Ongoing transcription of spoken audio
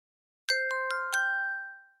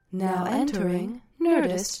Now entering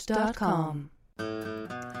Nerdist.com.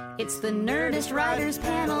 It's the Nerdist Writers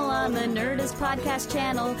Panel on the Nerdist Podcast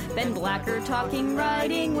Channel. Ben Blacker talking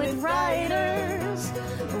writing with writers.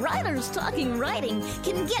 Writers talking writing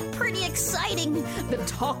can get pretty exciting. The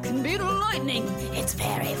talk can be lightning. It's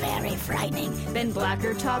very, very frightening. Ben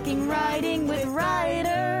Blacker talking writing with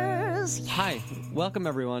writers. Yeah. Hi, welcome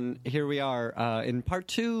everyone. Here we are in part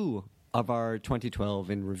 2 of our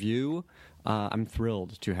 2012 in review. I'm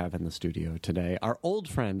thrilled to have in the studio today our old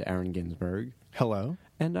friend Aaron Ginsberg. Hello.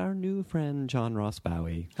 And our new friend John Ross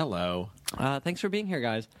Bowie. Hello. Thanks for being here,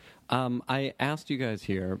 guys. I asked you guys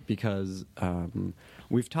here because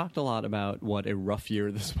we've talked a lot about what a rough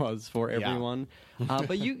year this was for everyone. Yeah.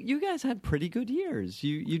 But you guys had pretty good years.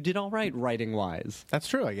 You did all right writing-wise. That's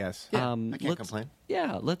true, I guess. Yeah, I can't complain.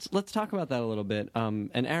 Yeah, let's talk about that a little bit. And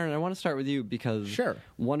Aaron, I want to start with you because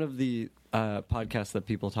one of the podcasts that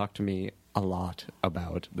people talk to me a lot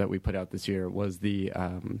about that we put out this year was the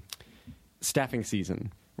staffing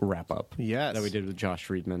season wrap-up that we did with Josh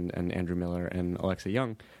Friedman and Andrew Miller and Alexa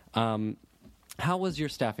Young. How was your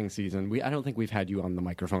staffing season? I don't think we've had you on the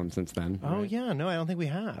microphone since then. Oh, right? Yeah, no, I don't think we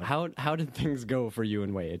have. How did things go for you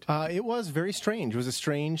and Wade? It was very strange. It was a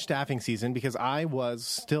strange staffing season because I was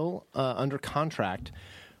still under contract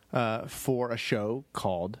for a show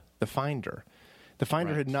called The Finder. The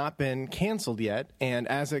Finder had not been canceled yet, and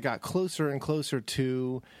as it got closer and closer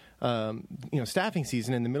to staffing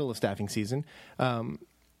season, in the middle of staffing season,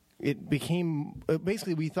 it became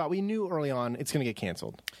basically we knew early on it's going to get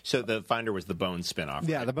canceled. So The Finder was the Bones spinoff.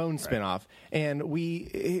 Yeah, right? the Bones spinoff, and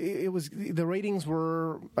it was the ratings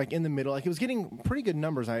were like in the middle. Like it was getting pretty good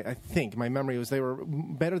numbers. I think my memory was they were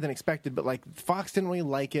better than expected, but like Fox didn't really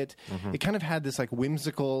like it. Mm-hmm. It kind of had this like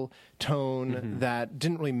whimsical tone that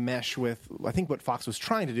didn't really mesh with I think what Fox was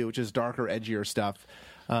trying to do, which is darker, edgier stuff.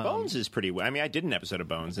 Bones is pretty... I mean, I did an episode of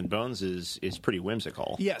Bones, and Bones is pretty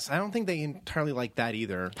whimsical. Yes, I don't think they entirely like that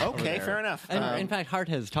either. Okay, fair enough. And in fact, Hart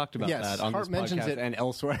has talked about that on Hart this mentions podcast it and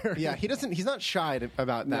elsewhere. Yeah, he's not shy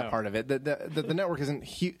about that part of it. The network isn't...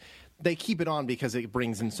 They keep it on because it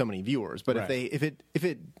brings in so many viewers. But if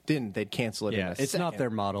it didn't, they'd cancel it. Yeah, it's not their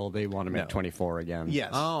model. They want to make 24 again. Yes.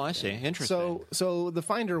 Oh, I see. Interesting. So The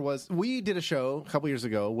Finder was. We did a show a couple years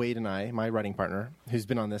ago. Wade and I, my writing partner, who's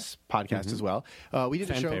been on this podcast as well. We did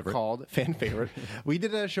a show called fan favorite. We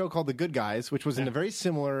did a show called The Good Guys, which was in a very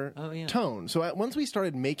similar tone. So once we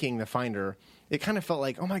started making The Finder, it kind of felt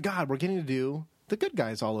like, oh my God, we're getting to do The Good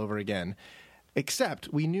Guys all over again. Except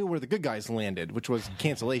we knew where The Good Guys landed, which was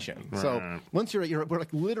cancellation. So once we're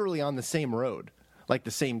like literally on the same road, like the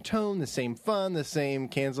same tone, the same fun, the same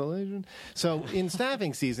cancellation. So in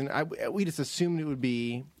staffing season, we just assumed it would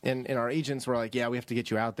be, and our agents were like, yeah, we have to get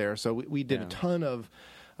you out there. So we did a ton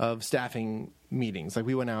of staffing meetings. Like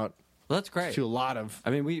we went out. Well, that's great. To a lot of... I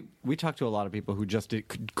mean, we talked to a lot of people who just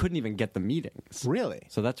couldn't even get the meetings. Really?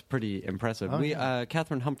 So that's pretty impressive.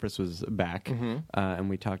 Catherine Humphris was back, and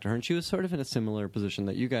we talked to her, and she was sort of in a similar position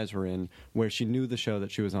that you guys were in, where she knew the show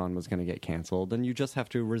that she was on was going to get canceled, and you just have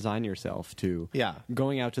to resign yourself to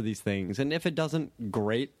going out to these things. And if it doesn't,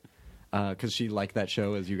 great. Because she liked that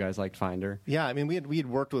show as you guys liked Finder. Yeah, I mean, we had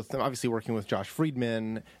worked with, obviously working with Josh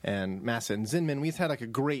Friedman and Massa and Zinman. We've had like a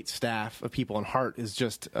great staff of people, and Hart is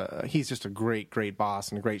just, he's just a great, great boss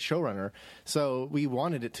and a great showrunner. So we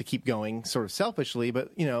wanted it to keep going sort of selfishly,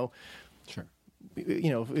 but,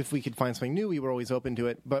 if we could find something new, we were always open to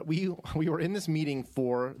it. But we were in this meeting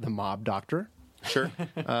for The Mob Doctor. Sure.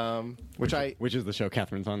 Which is the show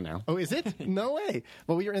Catherine's on now. Oh, is it? No way.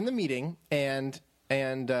 Well, we were in the meeting, and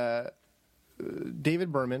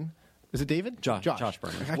David Berman. Is it David? Josh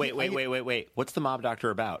Berman. Wait. What's The Mob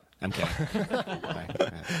Doctor about? I'm kidding.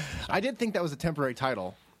 I did think that was a temporary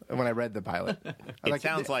title when I read the pilot. It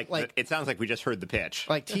sounds like we just heard the pitch.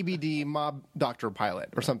 Like TBD Mob Doctor pilot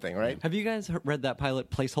or something, right? Have you guys read that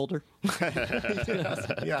pilot Placeholder?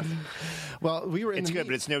 Yes. Well, we were in It's good,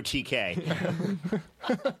 but it's no TK.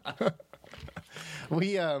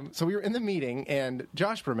 So we were in the meeting, and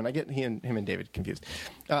Josh Berman, I get him and David confused,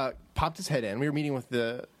 popped his head in. We were meeting with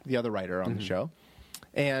the other writer on the show,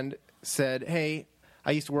 and said, "Hey,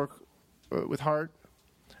 I used to work with Hart.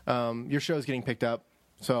 Your show's getting picked up,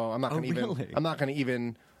 so I'm not going to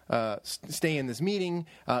even stay in this meeting.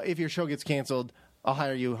 If your show gets canceled, I'll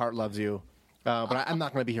hire you. Hart loves you, but I'm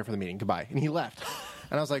not going to be here for the meeting. Goodbye." And he left.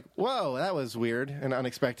 And I was like, whoa, that was weird and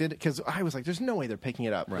unexpected, because I was like, there's no way they're picking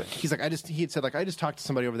it up. Right. He's like, he had said, like, I just talked to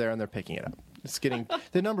somebody over there and they're picking it up. It's getting,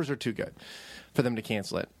 the numbers are too good for them to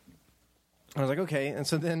cancel it. I was like, okay. And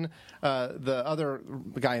so then the other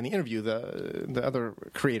guy in the interview, the other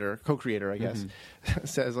co-creator, I guess,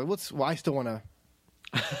 says, like, I still want to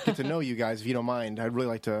get to know you guys, if you don't mind. I'd really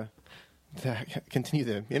like to continue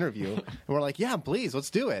the interview. And we're like, yeah, please, let's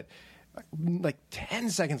do it. Like 10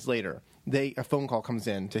 seconds later, a phone call comes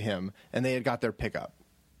in to him, and they had got their pickup.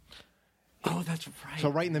 Oh, that's right. So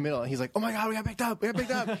right in the middle, he's like, "Oh my God, we got picked up!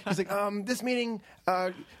 He's like, "This meeting,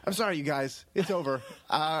 I'm sorry, you guys, it's over.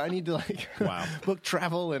 I need to book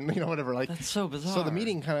travel and whatever." Like that's so bizarre. So the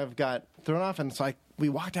meeting kind of got thrown off, and so we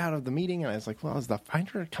walked out of the meeting, and I was like, "Well, is the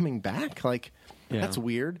finder coming back? Like, that's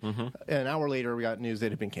weird." Mm-hmm. An hour later, we got news that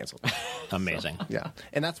it had been canceled. Amazing. So, yeah,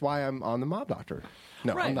 and that's why I'm on the Mob Doctor.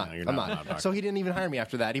 No, right. I'm not. No, you're I'm not not. Mob Doctor. So he didn't even hire me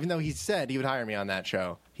after that, even though he said he would hire me on that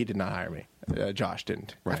show. He did not hire me. Josh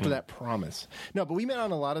didn't. Right. After that promise. No, but we met on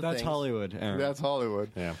a lot of things. That's Hollywood, Aaron. That's Hollywood.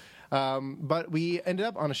 Yeah. But we ended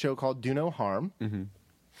up on a show called Do No Harm,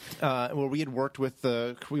 where we had worked with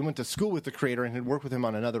we went to school with the creator and had worked with him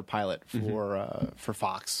on another pilot for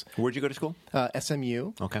Fox. Where'd you go to school?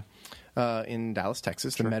 SMU. Okay. In Dallas,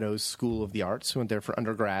 Texas, the Meadows School of the Arts. We went there for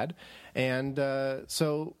undergrad. And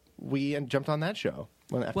so we jumped on that show.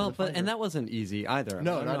 And that wasn't easy either.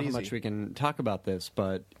 No, I don't not know easy. how much we can talk about this,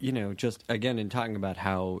 but just again in talking about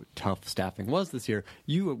how tough staffing was this year,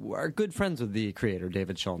 you are good friends with the creator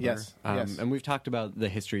David Schulner. Yes, yes. And we've talked about the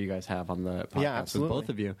history you guys have on the podcast with both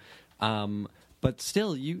of you. But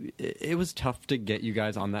still, it was tough to get you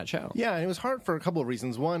guys on that show. Yeah, and it was hard for a couple of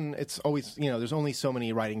reasons. One, it's always there's only so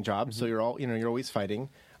many writing jobs, so you're always fighting.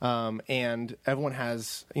 And everyone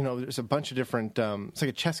has, there's a bunch of different. It's like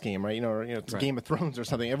a chess game, right? It's Game of Thrones or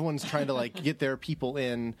something. Everyone's trying to get their people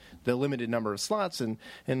in the limited number of slots,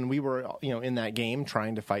 and we were in that game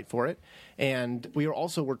trying to fight for it. And we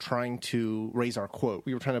were trying to raise our quote.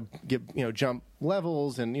 We were trying to get jump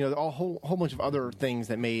levels and a whole bunch of other things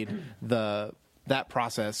that made that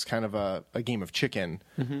process kind of a game of chicken.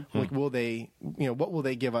 Mm-hmm. Like, will they, what will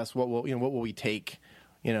they give us? What will we take?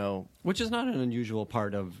 Which is not an unusual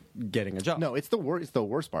part of getting a job. No, it's the worst. It's the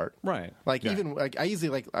worst part. Right. Even I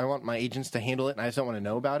usually I want my agents to handle it, and I just don't want to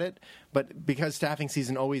know about it. But because staffing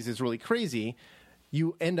season always is really crazy,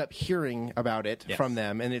 you end up hearing about it from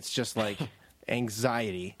them, and it's just like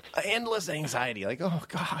anxiety, endless anxiety. Like, oh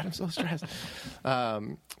God, I'm so stressed.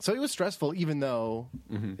 So it was stressful, even though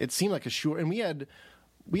it seemed like a sure. And we had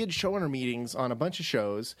showrunner meetings on a bunch of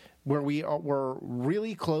shows where we were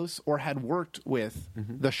really close or had worked with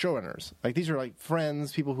the showrunners. Like, these are like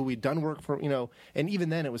friends, people who we'd done work for, and even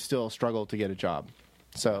then it was still a struggle to get a job.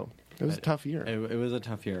 So it was a tough year. It was a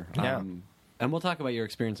tough year. Yeah. And we'll talk about your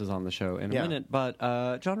experiences on the show in a minute. But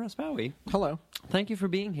John Raspawi, hello. Thank you for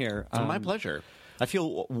being here. My pleasure. I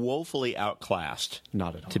feel woefully outclassed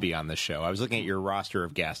not at all. to be on this show. I was looking at your roster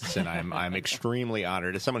of guests, and I'm extremely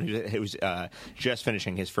honored. As someone who's just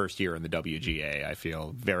finishing his first year in the WGA, I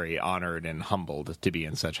feel very honored and humbled to be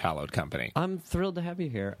in such hallowed company. I'm thrilled to have you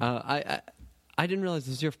here. I didn't realize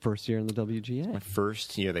this was your first year in the WGA. My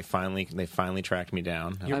first year, they finally tracked me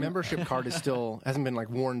down. Your membership card hasn't been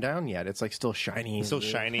worn down yet. It's still shiny. It's still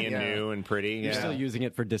shiny and new and pretty. You're still using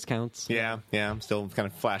it for discounts. Yeah. I'm still kind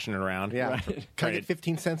of flashing it around. Yeah. Right. Can I get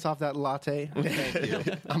 15 cents off that latte? Thank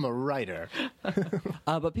you. I'm a writer.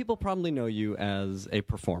 But people probably know you as a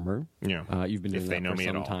performer. Yeah. You've been doing that for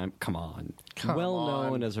some time. Come on.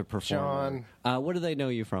 Known as a performer. John. What do they know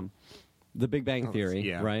you from? The Big Bang Theory,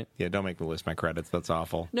 right? Yeah, don't make me list my credits. That's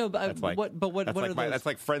awful. No, but that's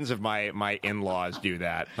like friends of my in-laws do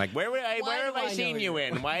that. Like, where have I seen you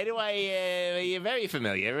in? Why do you're very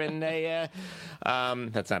familiar, and that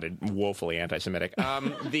sounded woefully anti-Semitic.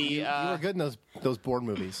 You were good in those board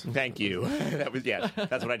movies. Thank you.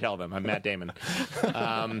 That's what I tell them. I'm Matt Damon,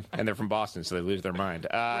 and they're from Boston, so they lose their mind.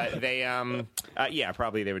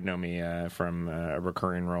 Probably they would know me from a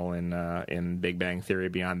recurring role in Big Bang Theory.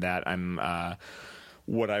 Beyond that, I'm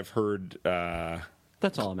what I've heard.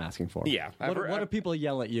 That's all I'm asking for. Yeah. What do people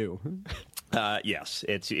yell at you? Yes,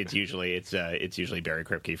 it's usually Barry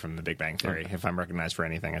Kripke from The Big Bang Theory. Okay. If I'm recognized for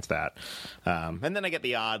anything, it's that. And then I get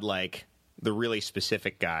the odd the really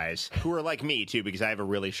specific guys who are like me too, because I have a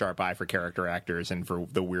really sharp eye for character actors and for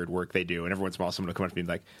the weird work they do. And every once in a while, someone will come up to me and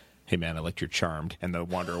be like, "Hey man, I liked your Charmed," and they'll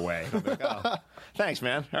wander away. And I'm like, "Oh, thanks,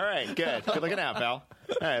 man. All right, good looking out, pal."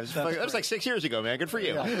 That was like 6 years ago, man. Good for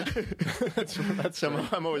you. Yeah. So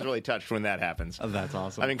I'm always really touched when that happens. Oh, that's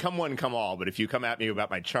awesome. I mean, come one, come all. But if you come at me about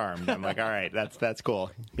my Charmed, I'm like, all right, that's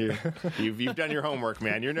cool. You've done your homework,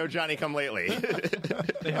 man. You're no Johnny Come Lately.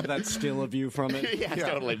 They have that still of you from it. Yeah,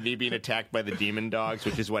 totally. Me being attacked by the demon dogs,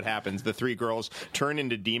 which is what happens. The three girls turn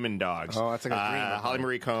into demon dogs. Oh, that's like a dream. Holly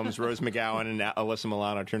Marie Combs, Rose McGowan, and Alyssa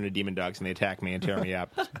Milano turn into demon dogs, and they attack me and tear me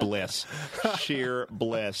up. It's bliss. Sheer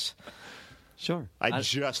bliss. Sure. I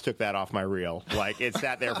just took that off my reel. Like, it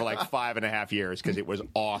sat there for like 5.5 years because it was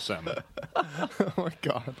awesome. Oh, my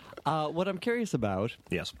God. What I'm curious about...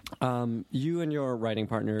 Yes. You and your writing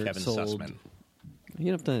partner Kevin sold... Sussman. You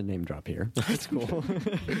don't have to name drop here. That's cool.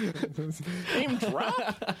 Name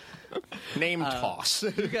drop? Name toss.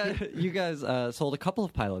 You guys sold a couple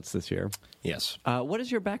of pilots this year. Yes. What is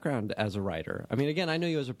your background as a writer? I mean, again, I know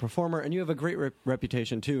you as a performer, and you have a great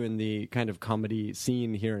reputation, too, in the kind of comedy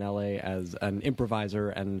scene here in L.A. as an improviser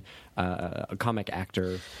and a comic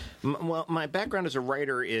actor. Well, my background as a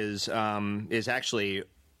writer is actually...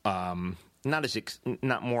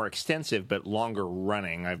 not more extensive, but longer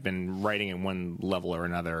running. I've been writing in one level or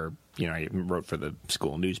another. You know, I wrote for the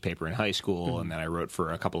school newspaper in high school, and then I wrote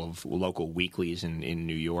for a couple of local weeklies in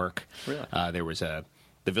New York. Really? There was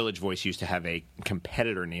the Village Voice used to have a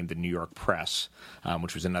competitor named the New York Press,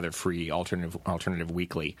 which was another free alternative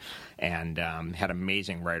weekly, and had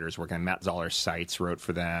amazing writers working. Matt Zoller Seitz wrote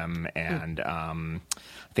for them, and I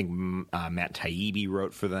think Matt Taibbi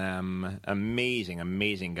wrote for them.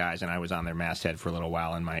 Amazing guys, and I was on their masthead for a little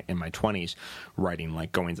while in my 20s, writing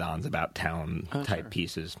like goings-ons about town type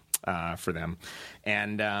pieces for them.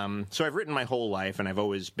 And so I've written my whole life, and I've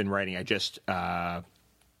always been writing. I just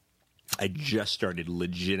started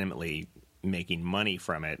legitimately making money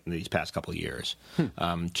from it in these past couple of years.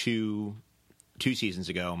 Two seasons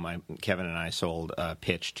ago, Kevin and I sold a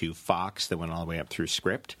pitch to Fox that went all the way up through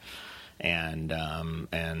script. And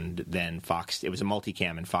then Fox, it was a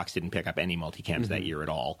multicam, and Fox didn't pick up any multicams that year at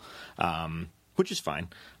all, which is fine.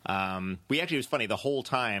 It was funny, the whole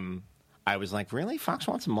time I was like, really? Fox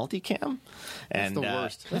wants a multicam? That's the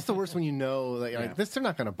worst. That's the worst when you know that you're like, they're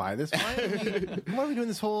not going to buy this. Why are we doing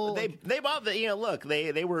this whole... They bought the, look,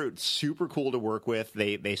 they were super cool to work with.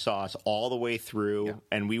 They saw us all the way through,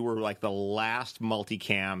 and we were like the last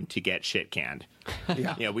multicam to get shit canned.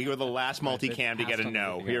 Yeah. We were the last multicam to get a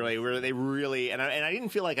no. They really, and I didn't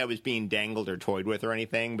feel like I was being dangled or toyed with or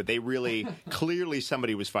anything, but they really, clearly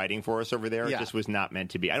somebody was fighting for us over there. It just was not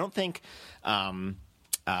meant to be. I don't think...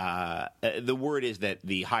 the word is that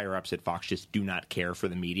the higher-ups at Fox just do not care for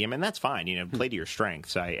the medium, and that's fine. Play to your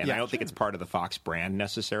strengths. I don't think it's part of the Fox brand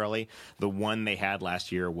necessarily. The one they had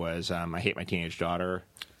last year was I Hate My Teenage Daughter,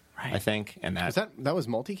 I think, and that was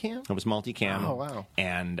multicam. It was multicam. Oh wow!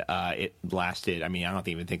 And it lasted. I mean, I don't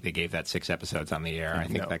even think they gave that 6 episodes on the air. I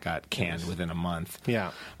think that got canned within a month.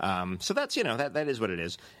 Yeah. So that's that is what it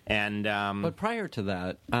is. And but prior to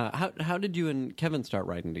that, how did you and Kevin start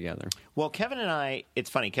writing together? Well, Kevin and I, it's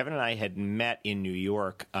funny. Kevin and I had met in New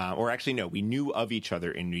York, or actually no, we knew of each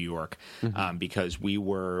other in New York because we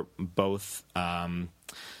were both.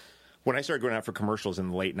 When I started going out for commercials in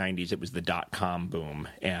the late 90s, it was the .com boom,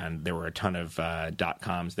 and there were a ton of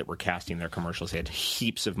 .coms that were casting their commercials. They had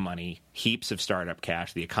heaps of money, heaps of startup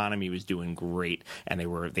cash. The economy was doing great, and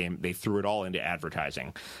they threw it all into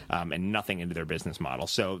advertising and nothing into their business model.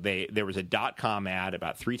 So there was a .com ad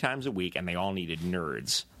about 3 times a week, and they all needed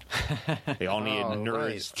nerds. They all needed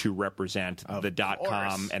nerds to represent the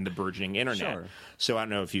 .com and the burgeoning internet. Sure. So I don't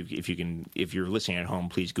know if you're listening at home,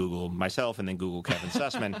 please Google myself and then Google Kevin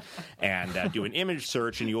Sussman and do an image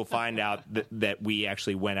search, and you'll find out that we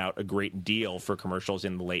actually went out a great deal for commercials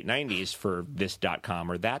in the late 90s for this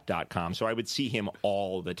 .com or that .com. So I would see him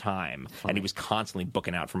all the time, and he was constantly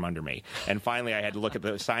booking out from under me. And finally, I had to look at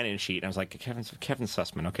the sign-in sheet, and I was like, Kevin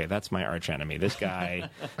Sussman, okay, that's my arch enemy. This guy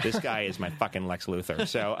is my fucking Lex Luthor.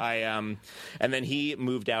 So and then he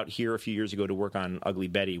moved out here a few years ago to work on Ugly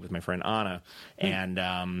Betty with my friend Anna,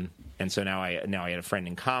 and so now I had a friend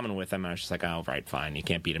in common with him, and I was just like, oh, right, fine, you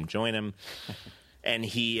can't beat him, join him. And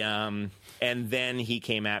then he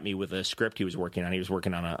came at me with a script he was working on. He was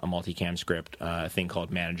working on a multicam script, a thing called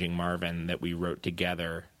Managing Marvin that we wrote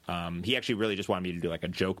together. He actually really just wanted me to do like a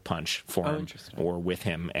joke punch for him or with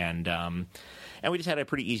him, and we just had a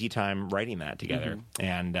pretty easy time writing that together.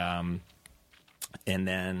 And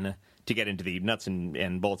then to get into the nuts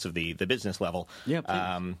and bolts of the business level, we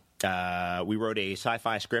wrote a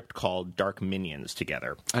sci-fi script called Dark Minions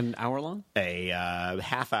together. An hour long? A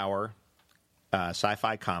half-hour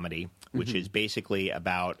sci-fi comedy, which is basically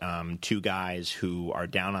about 2 guys who are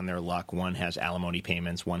down on their luck. One has alimony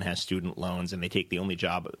payments, one has student loans, and they take the only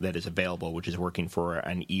job that is available, which is working for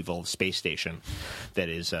an evil space station that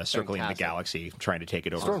is circling the galaxy, trying to take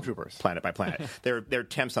it over Stormtroopers. Planet by planet. They're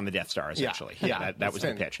temps on the Death Star, essentially. Yeah. That was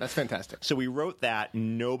the pitch. That's fantastic. So we wrote that.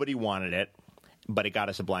 Nobody wanted it. but it got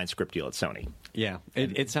us a blind script deal at Sony. Yeah,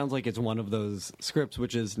 it sounds like it's one of those scripts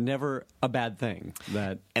which is never a bad thing.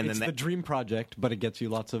 It's the dream project, but it gets you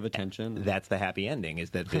lots of attention. That's the happy ending.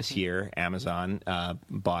 Is that this year Amazon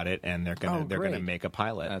bought it and they're gonna make a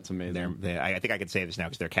pilot. That's amazing. I think I could say this now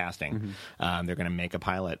because they're casting. They're gonna make a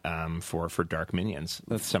pilot for Dark Minions.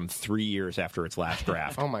 That's some 3 years after its last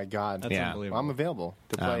draft. Oh my God, that's unbelievable. I'm available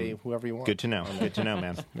to play whoever you want. Good to know. Good to know,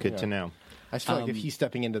 man. Good to know. I just feel like if he's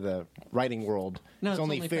stepping into the writing world, it's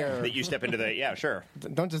only fair that you step into the sure.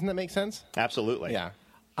 Doesn't that make sense? Absolutely. Yeah.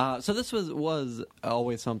 So this was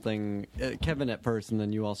always something Kevin at first, and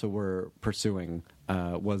then you also were pursuing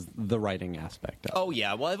was the writing aspect of it. Oh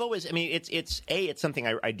yeah, well I've always. I mean, it's something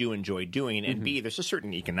I do enjoy doing, and B, there's a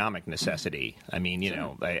certain economic necessity. I mean, you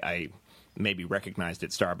know, I maybe recognized at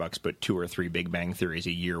Starbucks, but 2 or 3 Big Bang Theories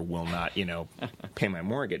a year will not, pay my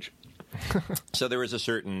mortgage. So there is a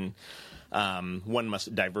certain. One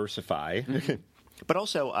must diversify, but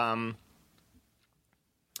also, I'm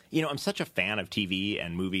such a fan of TV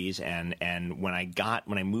and movies, and when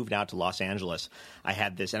I moved out to Los Angeles, I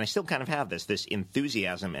had this, and I still kind of have this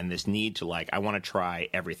enthusiasm and this need to I want to try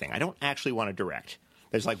everything. I don't actually want to direct.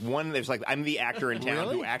 I'm the actor in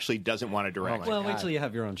town who actually doesn't want to direct. Well, wait till you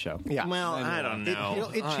have your own show. Yeah. Well, I don't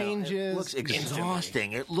know. It changes. It looks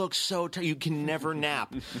exhausting. It looks so you can never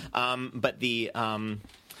nap.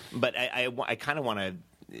 But I kind of want to,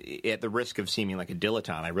 at the risk of seeming like a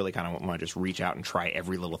dilettante, I really kind of want to just reach out and try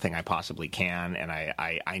every little thing I possibly can. And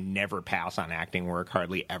I never pass on acting work,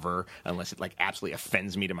 hardly ever, unless it absolutely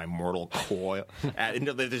offends me to my mortal core.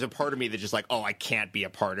 There's a part of me that's just I can't be a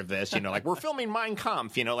part of this. We're filming Mein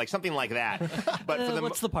Kampf, something like that. But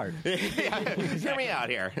what's the part? Hear me out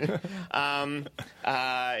here.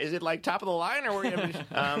 Is it top of the line or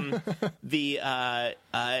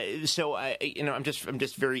so I'm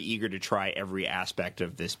just very eager to try every aspect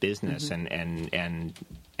of this business, and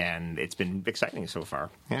it's been exciting so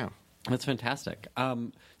far. Yeah, that's fantastic.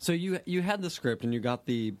 So you had the script and you got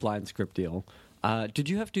the blind script deal. Did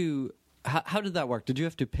you have to? How did that work? Did you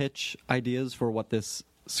have to pitch ideas for what this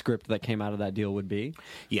script that came out of that deal would be?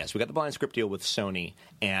 Yes, we got the blind script deal with Sony,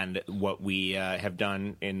 and what we have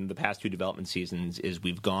done in the past 2 development seasons is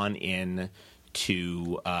we've gone in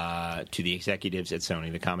to the executives at Sony,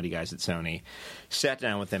 the comedy guys at Sony, sat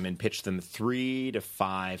down with them and pitched them 3 to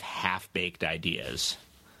 5 half-baked ideas.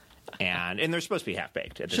 And they're supposed to be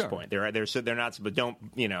half-baked at this point. They're not, but don't,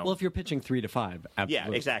 Well, if you're pitching 3 to 5,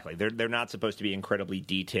 absolutely. Yeah, exactly. They're not supposed to be incredibly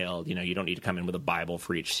detailed. You don't need to come in with a Bible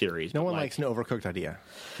for each series. No one likes an overcooked idea.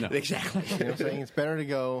 No. Exactly. You know what I'm saying? It's better to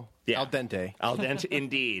go al dente. Al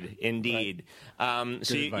dente, indeed. Right.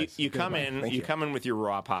 So you come in with your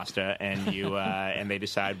raw pasta, and you and they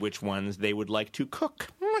decide which ones they would like to cook.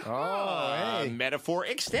 Oh, hey. Metaphor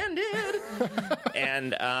extended.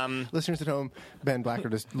 And listeners at home, Ben Blacker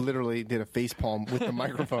just literally did a face palm with the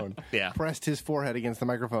microphone. Yeah. Pressed his forehead against the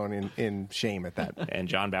microphone in shame at that. And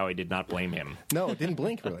John Bowie did not blame him. No, it didn't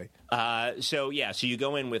blink really. So you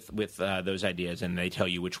go in with those ideas, and they tell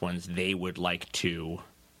you which ones they would like to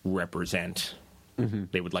represent. Mm-hmm.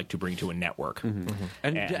 They would like to bring to a network. Mm-hmm.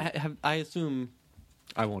 And I assume.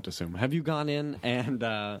 I won't assume. Have you gone in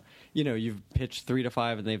and, you've pitched 3 to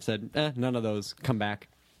 5 and they've said, none of those, come back?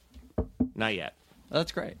 Not yet.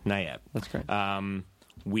 That's great. Not yet. That's great.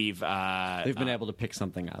 They've been able to pick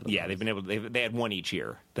something out of it. Yeah, they've been able to, they had one each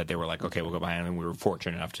year that they were like, okay, we'll go buy, and we were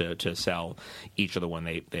fortunate enough to sell each of the one.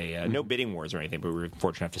 They no bidding wars or anything, but we were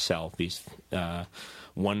fortunate enough to sell these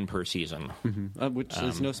one per season. Mm-hmm. Which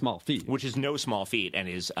is no small feat. Which is no small feat, and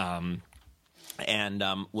is...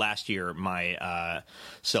 last year, my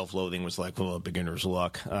self-loathing was like, well, beginner's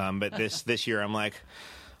luck. But this year, I'm like,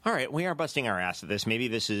 all right, we are busting our ass at this. Maybe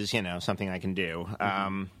this is, something I can do.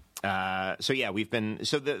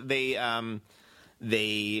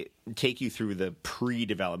 They take you through the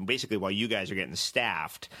pre-development. Basically, while you guys are getting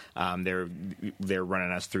staffed, they're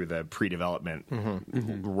running us through the pre-development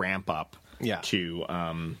ramp up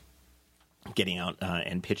to getting out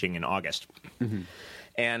and pitching in August. Mm-hmm.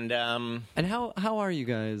 And how are you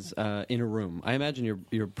guys in a room? I imagine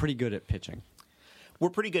you're pretty good at pitching. We're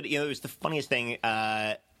pretty good. It was the funniest thing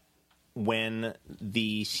when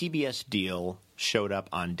the CBS deal showed up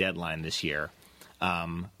on Deadline this year.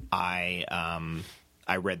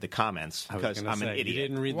 I read the comments because I'm an idiot. You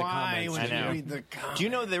didn't read the comments. Why would you read the comments? Do you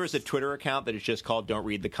know there was a Twitter account that is just called "Don't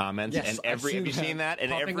Read the Comments"? Yes, and have you seen that?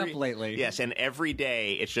 And popping up lately. Yes, and every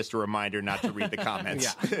day it's just a reminder not to read the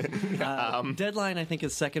comments. Deadline, I think,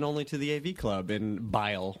 is second only to the AV Club in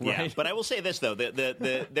bile. Right? Yeah, but I will say this though: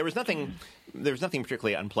 there was nothing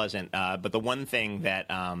particularly unpleasant. But the one thing that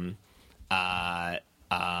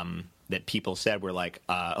that people said were like,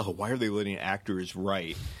 "Oh, why are they letting actors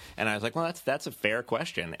write?" And I was like, "Well, that's a fair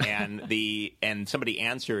question." And somebody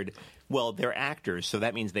answered, "Well, they're actors, so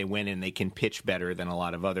that means they win and they can pitch better than a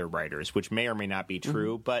lot of other writers," which may or may not be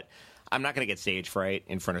true. But I'm not going to get stage fright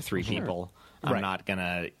in front of three people. I'm not going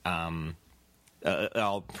to.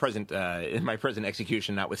 In my present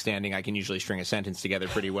execution notwithstanding, I can usually string a sentence together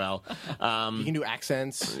pretty well. You can do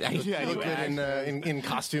accents. I do good in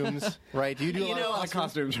costumes, right? Do you do a lot of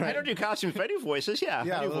costumes, right? I don't do costumes, but I do voices. Yeah,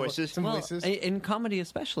 I do voices. Some voices. In comedy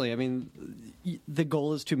especially, I mean, the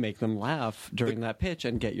goal is to make them laugh during that pitch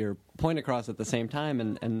and get your point across at the same time,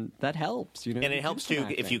 and that helps. And it helps too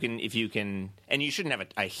if you can. And you shouldn't have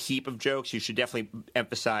a heap of jokes. You should definitely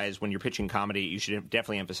emphasize when you're pitching comedy. You should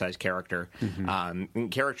definitely emphasize character.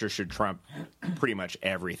 Character should trump pretty much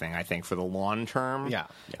everything, I think, for the long term. Yeah.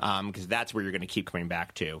 Because that's where you're going to keep coming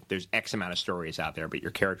back to. There's X amount of stories out there, but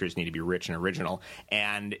your characters need to be rich and original.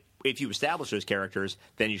 And if you establish those characters,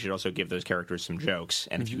 then you should also give those characters some jokes.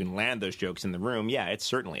 And if you can land those jokes in the room, it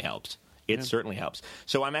certainly helps. It certainly helps.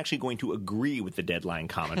 So I'm actually going to agree with the Deadline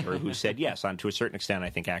commenter who said, yes, to a certain extent, I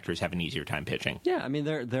think actors have an easier time pitching. Yeah, I mean,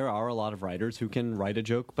 there are a lot of writers who can write a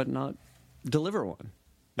joke but not deliver one.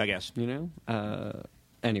 I guess.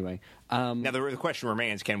 Anyway. Now, the question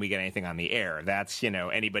remains, can we get anything on the air? That's,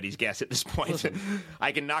 anybody's guess at this point. Listen,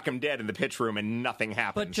 I can knock him dead in the pitch room and nothing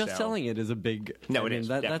happens. But just selling it is a big... No, it is,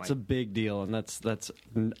 that's a big deal, and that's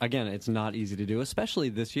again, it's not easy to do, especially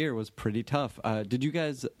this year was pretty tough. Did you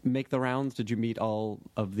guys make the rounds? Did you meet all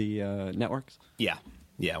of the networks? Yeah.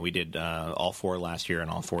 Yeah, we did all 4 last year and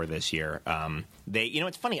all 4 this year.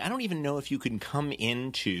 It's funny, I don't even know if you can come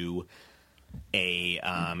into...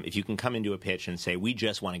 if you can come into a pitch and say, we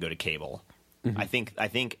just want to go to cable. I think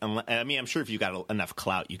I'm sure if you've got enough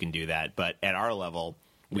clout you can do that, but at our level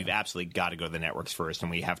we've absolutely got to go to the networks first,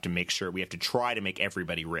 and we have to make sure we have to try to make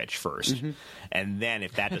everybody rich first, and then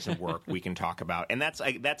if that doesn't work we can talk about, and that's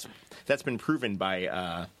been proven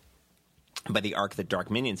by the arc that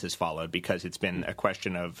Dark Minions has followed, because it's been a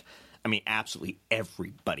question of, absolutely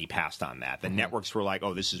everybody passed on that. The networks were like,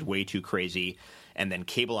 oh, this is way too crazy. And then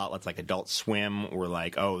cable outlets like Adult Swim were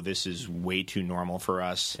like, oh, this is way too normal for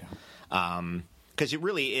us. Because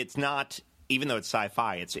it's not, even though it's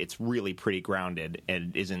sci-fi, it's really pretty grounded,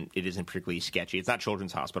 and it isn't particularly sketchy. It's not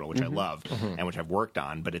Children's Hospital, which I love and which I've worked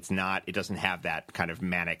on, but it doesn't have that kind of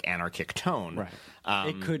manic, anarchic tone. Right.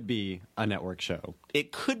 It could be a network show.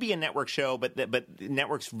 It could be a network show, but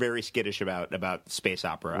network's very skittish about space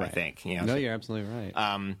opera, right. I think. No, you're absolutely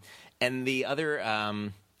right. And the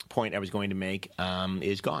other point I was going to make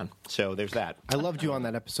is gone. So there's that. I loved you on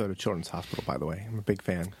that episode of Children's Hospital, by the way. I'm a big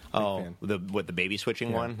fan. The baby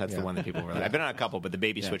switching one? That's the one that people were like. I've been on a couple, but the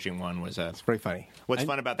baby switching one was it's very funny. What's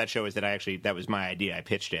fun about that show is that that was my idea. I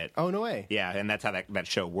pitched it. Oh, no way. Yeah, and that's how that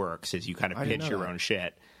show works, is you kind of pitch your own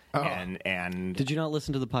shit. Oh. And did you not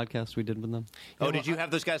listen to the podcast we did with them? Did you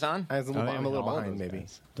have those guys on? I'm a little behind, maybe.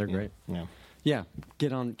 Guys. They're great. Yeah. Yeah,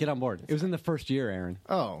 get on board. It was in the first year, Aaron.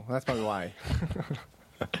 Oh, that's probably why.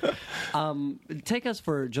 Take us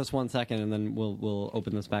for just 1 second, and then we'll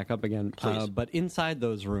open this back up again. But inside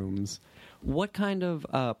those rooms, what kind of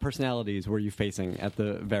personalities were you facing at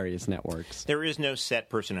the various networks? There is no set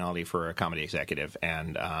personality for a comedy executive,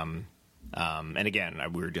 and again,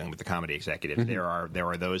 we were dealing with the comedy executive. There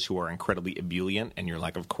are those who are incredibly ebullient, and you're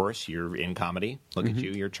like, of course, you're in comedy. Look at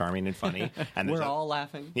you, you're charming and funny. And we're all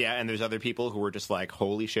laughing. Yeah, and there's other people who are just like,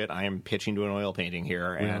 holy shit, I am pitching to an oil painting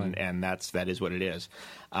here, and that is what it is.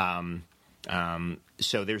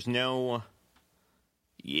 So there's no.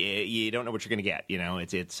 You don't know what you're going to get.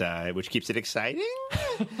 It's which keeps it exciting,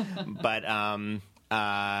 but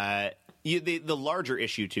the larger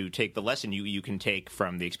issue to take, the lesson you can take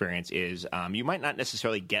from the experience is you might not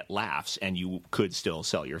necessarily get laughs, and you could still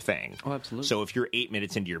sell your thing. Oh, absolutely. So if you're 8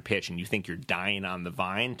 minutes into your pitch and you think you're dying on the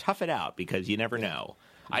vine, tough it out, because you never know.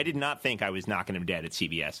 I did not think I was knocking him dead at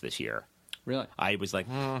CBS this year. Really? I was like,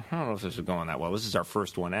 I don't know if this is going that well. This is our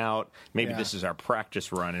first one out. Maybe this is our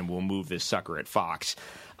practice run, and we'll move this sucker at Fox.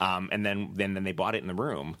 And then they bought it in the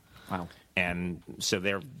room. Wow. And so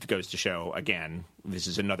there goes to show, again, this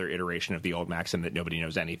is another iteration of the old maxim that nobody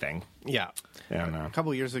knows anything. Yeah. A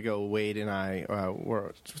couple of years ago, Wade and I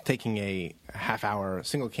were taking a half-hour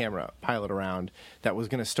single-camera pilot around that was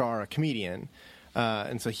going to star a comedian.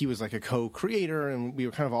 And so he was like a co-creator, and we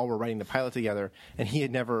were writing the pilot together. And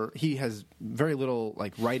he has very little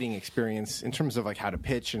like writing experience in terms of like how to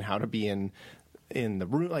pitch and how to be in the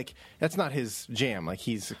room. Like, that's not his jam. Like,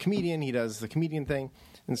 he's a comedian, he does the comedian thing.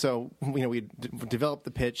 And so, we developed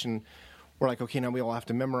the pitch, and we're like, okay, now we all have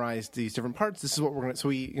to memorize these different parts. This is what we're going to. So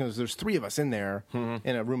there's 3 of us in there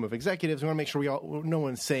in a room of executives. We want to make sure no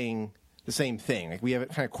one's saying the same thing. Like we have it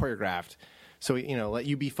kind of choreographed. So, let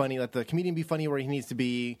you be funny, let the comedian be funny where he needs to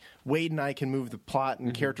be. Wade and I can move the plot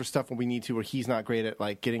and character stuff when we need to, where he's not great at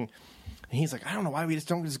like getting. And he's like, I don't know why we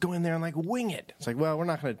don't just go in there and like wing it. It's like, well, we're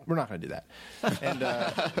not gonna do that.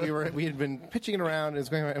 And we had been pitching it around, and it was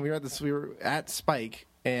going, and we were at Spike,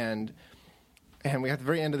 and we got the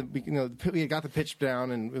very end of we had got the pitch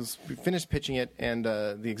down, and we finished pitching it, and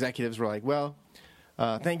the executives were like, well,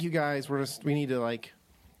 thank you guys. We need to like,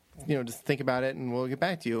 just think about it, and we'll get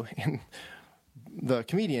back to you. And the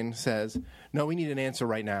comedian says, no, we need an answer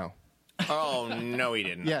right now. Oh, no, he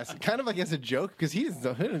didn't. Yes, kind of like as a joke, because he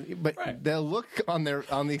doesn't. But right. The look on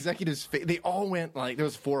the executive's face, they all went like, there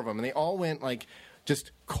was 4 of them, and they all went like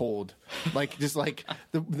just cold, like just like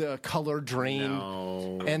the color drained.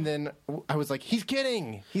 No. And then I was like, he's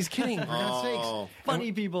kidding, for God's sakes,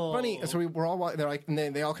 funny people, funny. So we're all they're like, and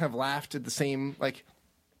they all kind of laughed at the same like.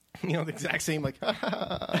 The exact same, like,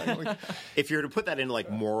 if you're to put that into,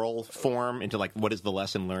 like, moral form, into, like, what is the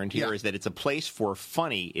lesson learned here, is that it's a place for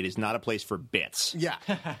funny. It is not a place for bits. Yeah.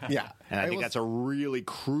 And I think that's a really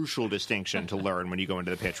crucial distinction to learn when you go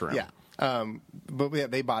into the pitch room. Yeah. But yeah,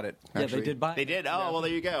 they bought it. Actually. Yeah, they did buy it. They did? Oh, well,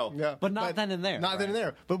 there you go. Yeah. But not then and there. Not then and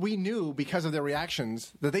there. But we knew, because of their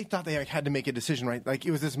reactions, that they thought they like, had to make a decision, right? Like,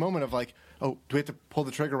 it was this moment of like, oh, do we have to pull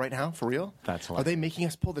the trigger right now? For real? That's hilarious. Are they making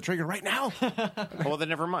us pull the trigger right now? Well, then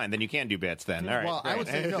never mind. Then you can do bits then. All right. Well, great. I would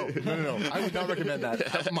say no. I would not recommend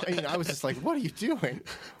that. I was just like, what are you doing?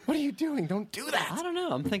 What are you doing? Don't do that. I don't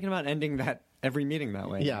know. I'm thinking about ending every meeting that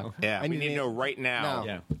way. Yeah. Yeah, we need to know right now.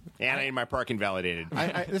 Yeah. And I need my parking validated.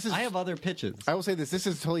 I have other pitches. I will say this. This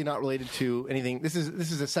is totally not related to anything. This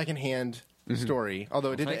is a secondhand story.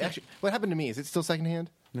 Although it did actually. What happened to me? Is it still secondhand?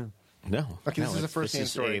 No. No. Okay, this is a first-hand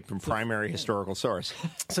story. A primary historical source.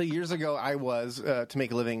 So years ago, I was, to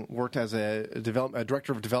make a living, worked as a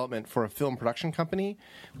director of development for a film production company,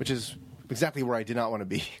 which is exactly where I did not want to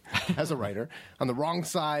be as a writer, on the wrong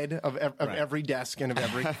side of every desk and of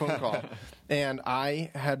every phone call. And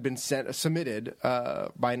I had been submitted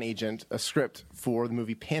by an agent a script for the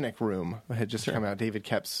movie Panic Room. It had just come out, David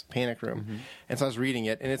Koepp's Panic Room. Mm-hmm. And so I was reading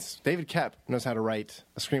it, and David Koepp knows how to write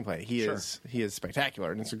a screenplay. He is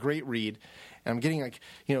spectacular, and it's a great read. And I'm getting like,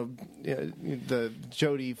 the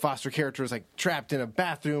Jodie Foster character is like trapped in a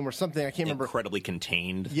bathroom or something. I can't remember. Incredibly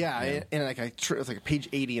contained. Yeah, and like it's like page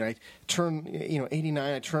 80, and I turn,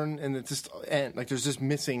 89. I turn, and it's just like there's just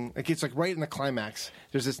missing. Like it's like right in the climax.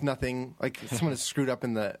 There's just nothing. Like someone has screwed up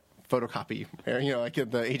in the photocopy, like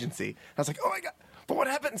at the agency. I was like, oh my God. But what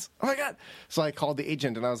happens? Oh my God. So I called the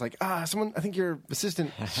agent, and I was like, I think your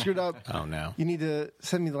assistant screwed up. Oh no. You need to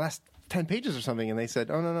send me the last 10 pages or something. And they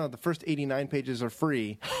said, oh no, the first 89 pages are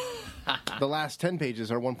free. The last 10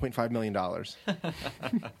 pages are $1.5 million.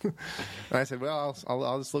 And I said, well,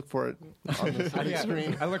 I'll just look for it on the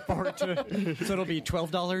screen. I look forward to it. So it'll be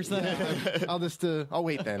 $12 then? I'll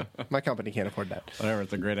wait then. My company can't afford that. Whatever,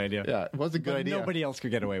 it's a great idea. Yeah, it was a good idea. Nobody else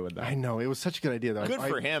could get away with that. I know, it was such a good idea though. Good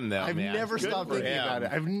for him though, I've man. never stopped thinking about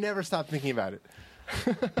it. I've never stopped thinking about it.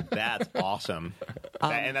 That's awesome.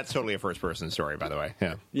 And that's totally a first-person story, by the way.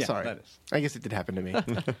 Yeah. Sorry. That is. I guess it did happen to me.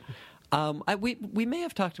 We may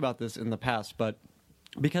have talked about this in the past, but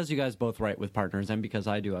because you guys both write with partners, and because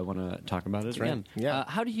I do, I want to talk about it again. Right. Yeah.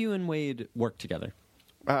 How do you and Wade work together?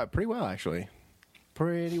 Pretty well, actually.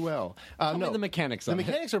 Pretty well. Tell me the mechanics of The it.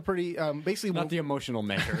 mechanics are pretty, basically... Not the emotional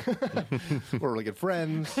measure. We're really good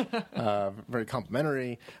friends, very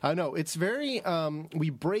complimentary. No, it's very, we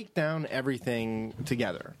break down everything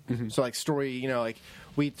together. Mm-hmm. So like story,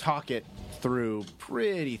 we talk it through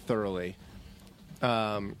pretty thoroughly.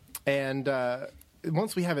 And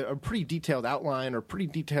once we have a pretty detailed outline or pretty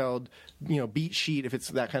detailed, beat sheet, if it's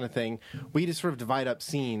that kind of thing, we just sort of divide up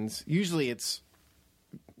scenes. Usually it's,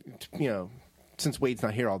 since Wade's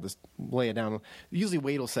not here, I'll just lay it down. Usually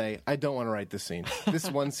Wade will say, I don't want to write this scene. This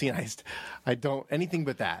one scene, I don't, anything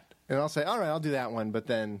but that. And I'll say, all right, I'll do that one, but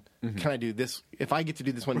then can I do this? If I get to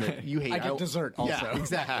do this one that you hate, I get dessert also. Yeah,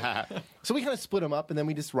 exactly. So we kind of split them up, and then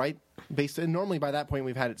we just write based, and normally by that point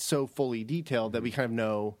we've had it so fully detailed that we kind of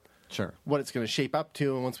know what it's going to shape up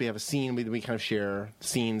to, and once we have a scene, we kind of share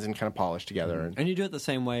scenes and kind of polish together. Mm-hmm. And you do it the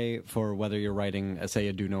same way for whether you're writing, say,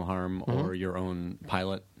 a Do No Harm or your own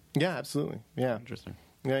pilot? Yeah, absolutely. Yeah. Interesting.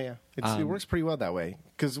 Yeah. It works pretty well that way.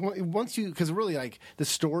 Because really, like, the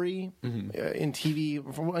story in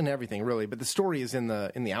TV, and everything, really, but the story is in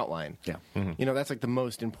the outline. Yeah. Mm-hmm. That's, like, the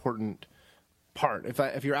most important part.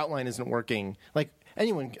 If your outline isn't working, like,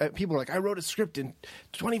 anyone, people are like, I wrote a script in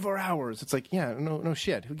 24 hours. It's like, yeah, no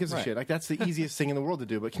shit. Who gives a shit? Like, that's the easiest thing in the world to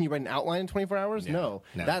do. But can you write an outline in 24 hours? Yeah. No.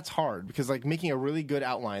 That's hard, because like making a really good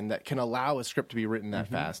outline that can allow a script to be written that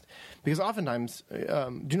fast. Because oftentimes,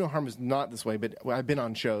 Do No Harm is not this way, but I've been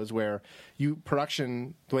on shows where the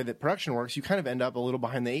way that production works, you kind of end up a little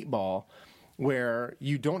behind the 8 ball, where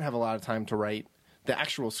you don't have a lot of time to write the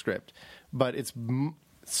actual script, but it's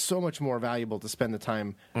so much more valuable to spend the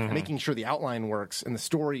time making sure the outline works and the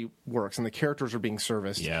story works and the characters are being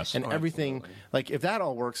serviced and everything. Absolutely. Like, if that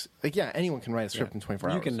all works, like, yeah, anyone can write a script in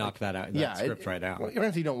 24 hours. You can knock that out. That script right out. Well,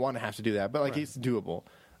 you don't want to have to do that, but like it's doable.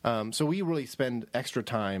 So we really spend extra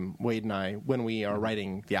time, Wade and I, when we are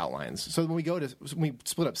writing the outlines. So when we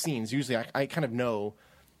split up scenes, usually I kind of know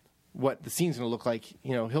what the scene's going to look like.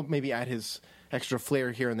 You know, he'll maybe add his extra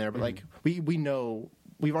flair here and there, but like we know,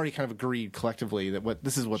 we've already kind of agreed collectively that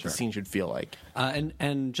this is what the scene should feel like.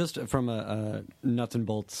 And just from a nuts and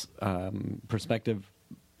bolts perspective,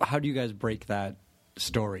 how do you guys break that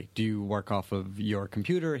story? Do you work off of your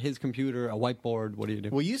computer, his computer, a whiteboard? What do you do?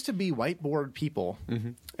 We used to be whiteboard people,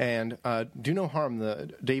 and Do No Harm,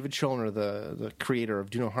 David Schulner, the creator of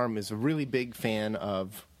Do No Harm, is a really big fan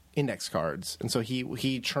of index cards, and so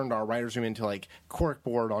he turned our writer's room into like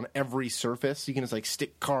corkboard on every surface. You can just like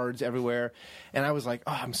stick cards everywhere, and I was like,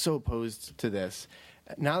 oh, I'm so opposed to this.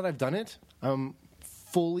 Now that I've done it, I'm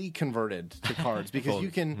fully converted to cards, because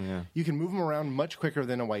you can move them around much quicker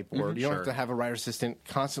than a whiteboard. You don't have to have a writer assistant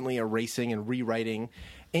constantly erasing and rewriting,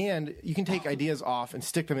 and you can take ideas off and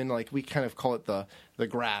stick them in, like, we kind of call it the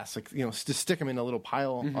grass, like, you know, just stick them in a little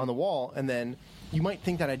pile on the wall, and then you might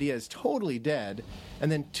think that idea is totally dead,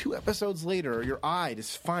 and then 2 episodes later, your eye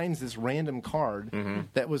just finds this random card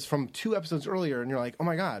that was from 2 episodes earlier, and you're like, oh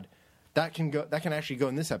my god, that can actually go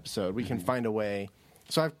in this episode. We can find a way.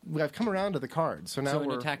 So I've come around to the cards. So now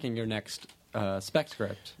we're attacking your next spec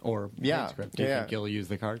script or main script. Do you think you'll use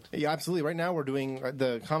the cards? Yeah, absolutely. Right now we're doing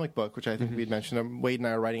the comic book, which I think we had mentioned. Wade and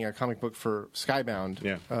I are writing a comic book for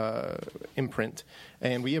Skybound imprint,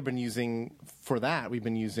 and we have been using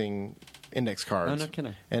index cards. Oh, no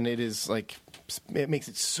kidding. And it is like, it makes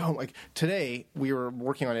it so, like, today we were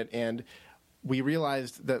working on it, and we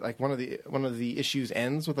realized that like one of the issues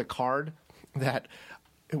ends with a card that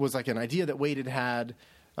it was like an idea that Wade had,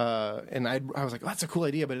 and I was like, that's a cool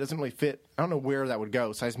idea, but it doesn't really fit. I don't know where that would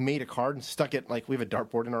go. So I just made a card and stuck it, like, we have a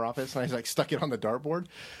dartboard in our office, and I just like stuck it on the dartboard.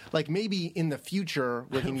 Like, maybe in the future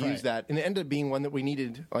we can use that. And it ended up being one that we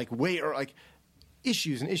needed, like,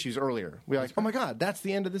 issues earlier. We were like, oh my god, that's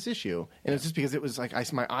the end of this issue. And it's just because it was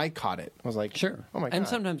like my eye caught it. I was like, sure. Oh my god. And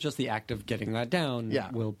sometimes just the act of getting that down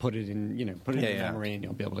will put it in, in memory, and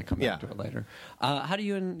you'll be able to come back to it later. How do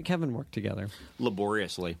you and Kevin work together?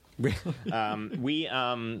 Laboriously.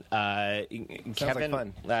 Kevin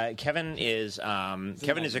is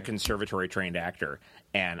a conservatory trained actor,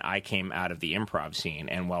 and I came out of the improv scene.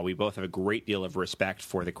 And while we both have a great deal of respect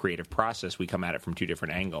for the creative process, we come at it from 2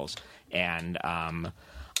 different angles. And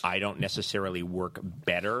I don't necessarily work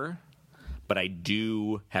better, but I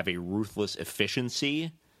do have a ruthless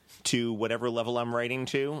efficiency to whatever level I'm writing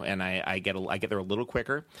to, and I get there a little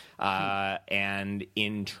quicker. And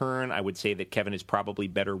in turn, I would say that Kevin is probably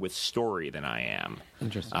better with story than I am.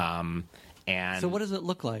 Interesting. And so what does it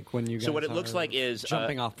look like when you guys what it looks like is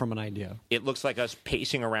jumping off from an idea? It looks like us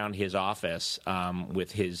pacing around his office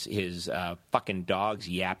with his fucking dogs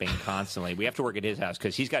yapping constantly. We have to work at his house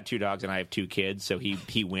because he's got 2 dogs and I have 2 kids, so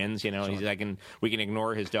he wins. You know, we can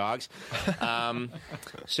ignore his dogs.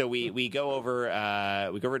 So we go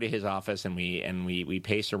over to his office and we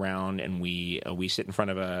pace around and we sit in front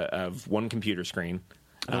of one computer screen.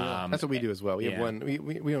 That's what we do as well. We have one.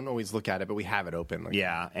 We don't always look at it, but we have it open.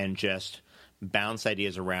 And just bounce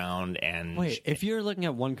ideas around. And wait, if you're looking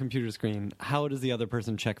at one computer screen, how does the other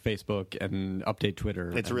person check Facebook and update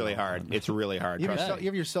Twitter? It's really hard. It's really hard. You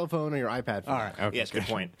have your cell phone or your iPad phone. All right. Okay, yes, good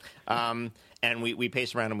point. And we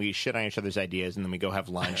pace around and we shit on each other's ideas, and then we go have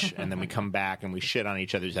lunch, and then we come back and we shit on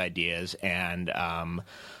each other's ideas, and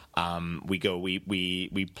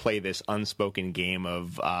we play this unspoken game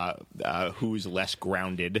of who's less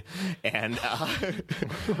grounded, and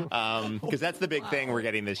because that's the big thing we're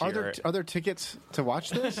getting this year. Are there tickets to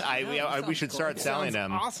watch this? We should start selling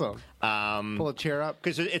them. Awesome. Pull a chair up,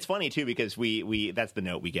 because it's funny too, because we that's the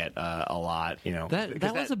note we get a lot. You know,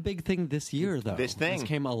 that was a big thing this year, though. This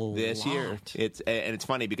came a lot this year. It's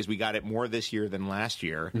funny because we got it more this year than last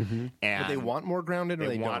year. Mm-hmm. And but they want more grounded.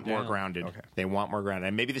 They want more grounded. Okay. They want more grounded.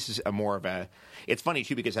 And maybe this is more of a. It's funny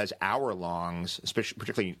too because as hour-longs, especially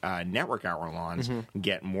particularly network hour-longs,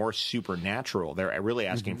 get more supernatural, they're really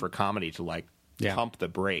asking for comedy to pump the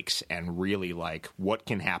brakes and really like what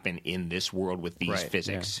can happen in this world with these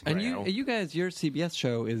physics. And you guys, your CBS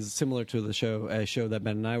show is similar to the show that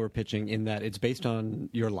Ben and I were pitching in that it's based on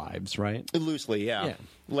your lives, right? Loosely, yeah.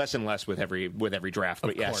 Less and less with every draft,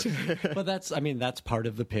 but yes. But that's part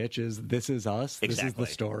of the pitch is this is us, this is the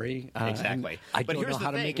story. Exactly. I don't know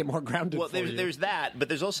how to make it more grounded. Well, there's that, but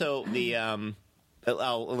there's also the.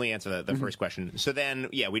 Let me answer the first question. So then,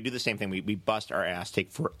 we do the same thing. We bust our ass,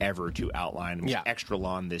 take forever to outline. It was extra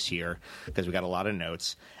long this year because we got a lot of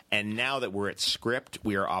notes. And now that we're at script,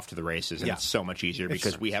 we are off to the races, and it's so much easier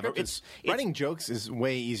because we have. Writing jokes is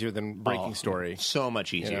way easier than breaking story. So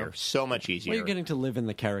much easier. So much easier. Well, you're getting to live in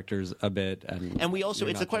the characters a bit, and we also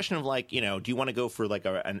it's a question of like do you want to go for like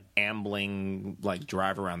an ambling like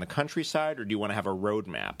drive around the countryside, or do you want to have a road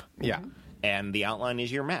map? Yeah. And the outline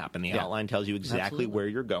is your map, and the outline tells you exactly where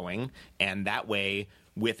you're going, and that way,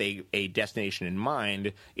 with a destination in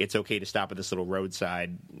mind, it's okay to stop at this little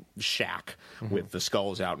roadside shack with the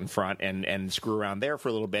skulls out in front and screw around there for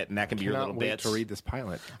a little bit, and that can be your little bits. To read this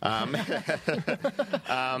pilot. It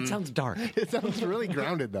sounds dark. It sounds really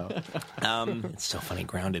grounded, though. It's so funny,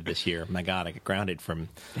 grounded this year. My God, I get grounded from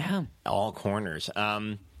all corners.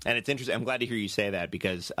 And it's interesting. I'm glad to hear you say that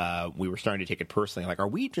because we were starting to take it personally. Like, are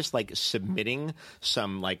we just like submitting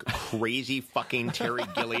some like crazy fucking Terry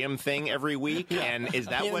Gilliam thing every week? And is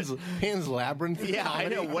that Pan's Labyrinth? Yeah, comedy? I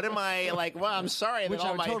know. What am I like? Well, I'm sorry. Which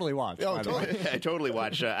I would totally watch. Oh, totally. I totally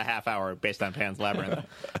watch a half hour based on Pan's Labyrinth.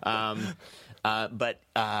 But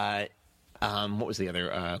what was the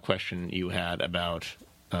other question you had about?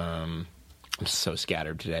 I'm so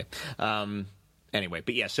scattered today. Anyway,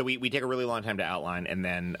 but so we take a really long time to outline, and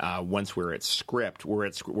then once we're at script,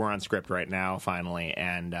 we're on script right now finally,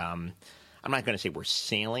 and I'm not going to say we're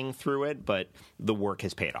sailing through it, but the work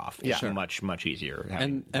has paid off. It's much easier.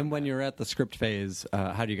 And when you're at the script phase,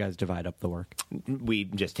 how do you guys divide up the work? We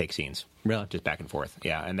just take scenes. Really? Just back and forth.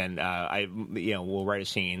 Yeah. And then we'll write a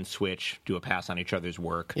scene, switch, do a pass on each other's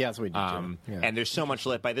work. Yeah, that's what we do too. Yeah. And there's so much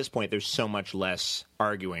by this point, there's so much less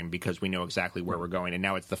arguing because we know exactly where we're going, and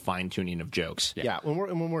now it's the fine tuning of jokes. Yeah.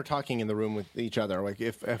 When we're talking in the room with each other, like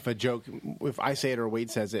if a joke, if I say it or Wade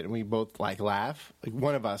says it, and we both like laugh, like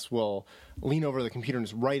one of us will lean over the computer and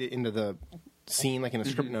just write it into the scene, like in a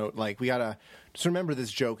script note. Like we gotta just remember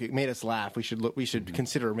this joke. It made us laugh. We should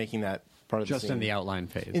consider making that part of the scene. Just in the outline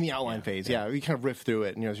phase. In the outline phase, yeah. We kind of riff through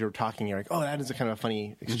it, and as you're talking, you're like, oh, that is a kind of a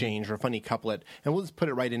funny exchange or a funny couplet, and we'll just put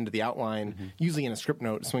it right into the outline, usually in a script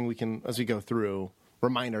note, so we can, as we go through,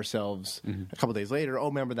 remind ourselves a couple days later, oh,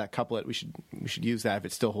 remember that couplet, we should use that if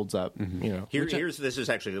it still holds up. This is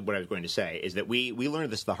actually what I was going to say, is that we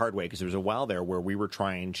learned this the hard way, because there was a while there where we were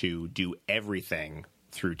trying to do everything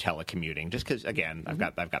through telecommuting, just because, again, I've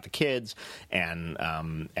got the kids, and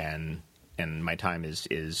my time is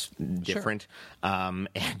different.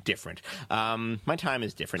 Different. My time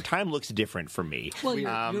is different. Time looks different for me. Well,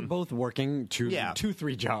 you're both working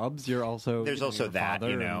 2-3 jobs. You're also there's also that,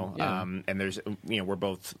 and there's we're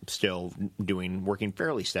both still working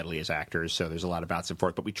fairly steadily as actors. So there's a lot of bouts and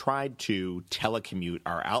forth. But we tried to telecommute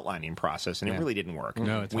our outlining process, and it really didn't work.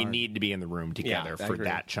 No, it's we hard. need to be in the room together for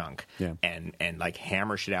that chunk, and like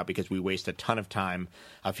hammer shit out, because we waste a ton of time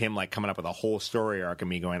of him like coming up with a whole story arc and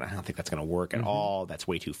me going, I don't think that's going to work at all. That's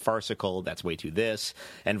way too farcical. That's way too this,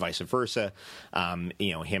 and vice versa.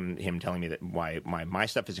 Him telling me that why my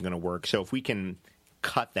stuff isn't going to work. So if we can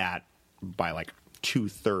cut that by like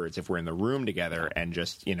 2/3, if we're in the room together, and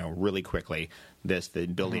just really quickly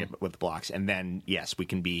building it with the blocks, and then yes, we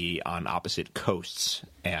can be on opposite coasts,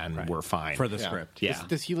 and we're fine for the script. Yeah.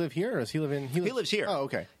 Does he live here, or does he live in? He lives here. Oh,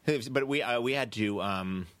 okay. But we had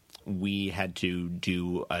to. We had to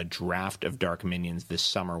do a draft of Dark Minions this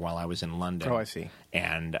summer while I was in London. Oh, I see.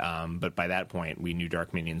 And but by that point, we knew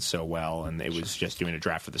Dark Minions so well, and it was just doing a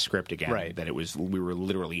draft of the script again. Right. That we were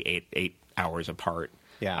literally eight hours apart.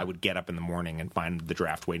 Yeah. I would get up in the morning and find the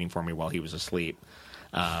draft waiting for me while he was asleep.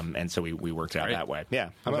 And so we worked it out that way. Yeah,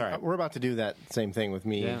 we're about to do that same thing with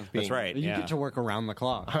me. Yeah, that's right. You get to work around the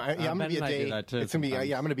clock. I'm going to be a day. It's going to be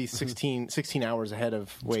I'm going to be 16 hours ahead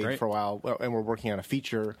of Wade for a while, and we're working on a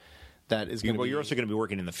feature that is going to be... Well, you're also going to be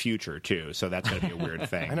working in the future, too, so that's going to be a weird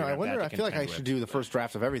thing. I know. I wonder... I feel like I should do the first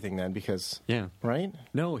draft of everything then, because... Yeah. Right?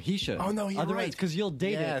 No, he should. Oh, no, you're Otherwise, right. because you'll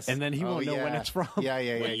date it, and then he won't know when it's from.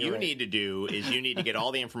 Yeah. What you need to do is you need to get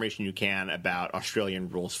all the information you can about Australian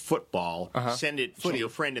rules football, send it to your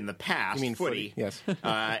friend in the past... You mean footy? Yes.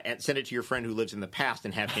 And send it to your friend who lives in the past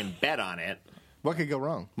and have him bet on it. What could go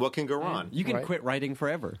wrong? What can go wrong? You can quit writing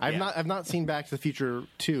forever. I've not seen Back to the Future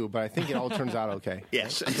 2, but I think it all turns out okay.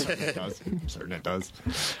 Yes. It does. I'm certain it does.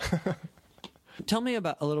 Tell me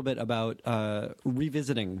a little bit about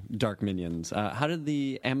revisiting Dark Minions. How did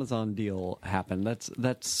the Amazon deal happen?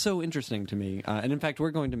 That's so interesting to me. And in fact,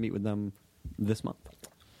 we're going to meet with them this month.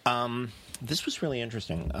 This was really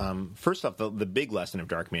interesting. First off, the big lesson of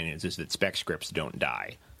Dark Minions is that spec scripts don't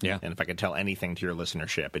die. Yeah. And if I could tell anything to your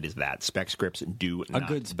listenership, it is that spec scripts do not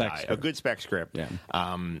good spec die. script. A good spec script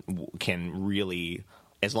can really,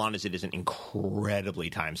 as long as it isn't incredibly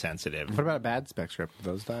time sensitive. What about a bad spec script? Do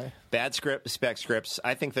those die? Bad spec scripts,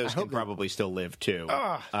 I think those can probably still live too.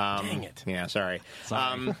 Dang it. Yeah, sorry.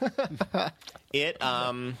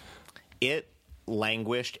 It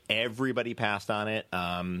languished. Everybody passed on it.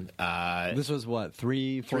 This was what,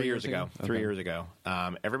 3 years ago? Okay. 3 years ago.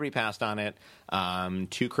 Everybody passed on it.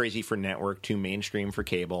 Too crazy for network, too mainstream for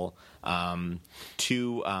cable. There's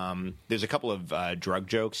a couple of drug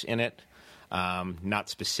jokes in it. Not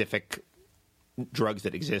specific drugs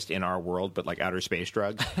that exist in our world, but like outer space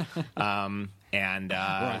drugs. And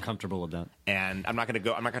we're uncomfortable with that. And I'm not going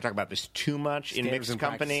to talk about this too much in mixed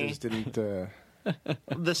company. Didn't.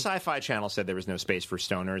 The Sci-Fi Channel said there was no space for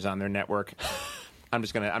stoners on their network.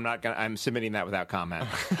 I'm submitting that without comment.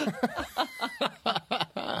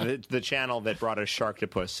 The channel that brought us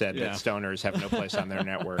Sharktopus said that stoners have no place on their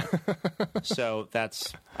network. So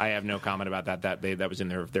I have no comment about that. That was in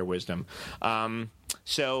their wisdom.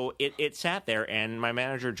 So it sat there, and my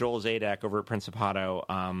manager Joel Zadek over at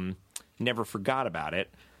Principato never forgot about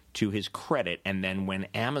it, to his credit. And then when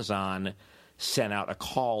Amazon sent out a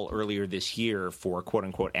call earlier this year for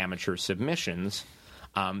quote-unquote amateur submissions,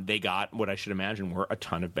 they got what I should imagine were a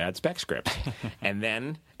ton of bad spec scripts. And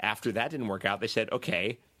then after that didn't work out, they said,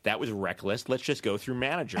 okay, that was reckless. Let's just go through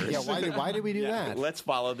managers. Yeah, why did we do that? Let's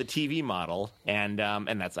follow the TV model. And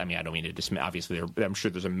that's, I don't mean to dismiss, obviously, I'm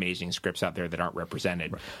sure there's amazing scripts out there that aren't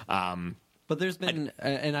represented. Right. But there's been,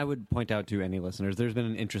 and I would point out to any listeners, there's been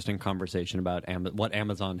an interesting conversation about what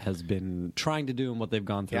Amazon has been trying to do and what they've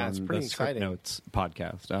gone through on the Script Notes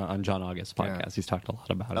podcast, on John August's podcast. Yeah. He's talked a lot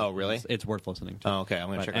about it. Oh, really? It's worth listening to. Oh, okay. I'm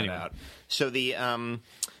going to check that out. So we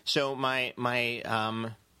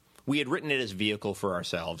had written it as a vehicle for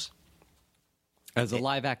ourselves. As a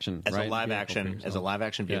live action, as a live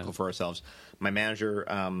action vehicle for ourselves. My manager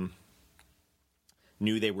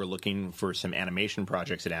knew they were looking for some animation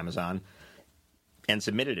projects at Amazon, and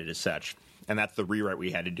submitted it as such. And that's the rewrite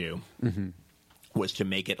we had to do, was to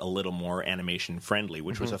make it a little more animation friendly,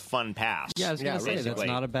 which was a fun pass. Yeah, I was going to say, that's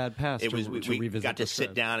not a bad pass. We got to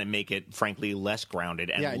sit down and make it, frankly, less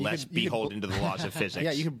grounded and less beholden to the laws of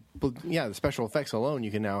physics. The special effects alone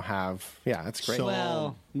you can now have. Yeah, that's great.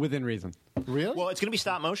 Well, within reason. Really? Well, it's going to be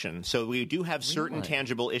stop motion, so we do have certain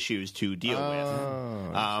tangible issues to deal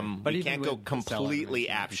with. But we can't go completely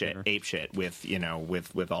ape shit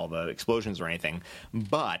with all the explosions or anything.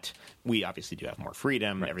 But we obviously do have more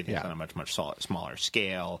freedom. Right. Everything's on a much smaller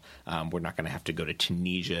scale. We're not going to have to go to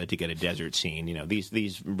Tunisia to get a desert scene.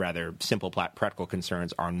 These rather simple practical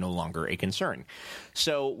concerns are no longer a concern.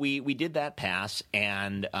 So we did that pass,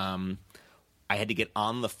 and I had to get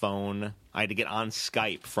on the phone. I had to get on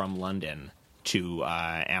Skype from London to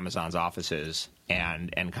Amazon's offices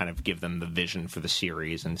and kind of give them the vision for the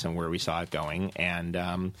series and where we saw it going.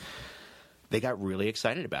 And they got really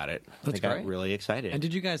excited about it. They got really excited. And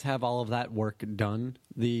did you guys have all of that work done?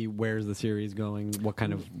 Where's the series going? What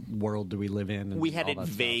kind of world do we live in? We had it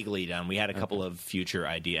vaguely done. We had a couple of future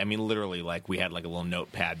ideas. Literally, we had a little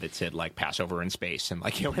notepad that said Passover in space, and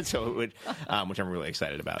so it would, which I'm really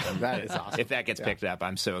excited about. That is awesome. If that gets picked up,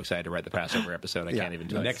 I'm so excited to write the Passover episode. I can't even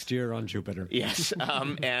tell you. Next year on Jupiter. Yes,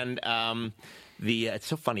 it's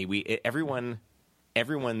so funny.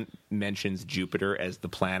 Everyone mentions Jupiter as the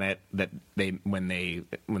planet that when they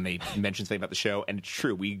mention something about the show, and it's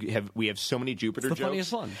true. We have so many Jupiter jokes. The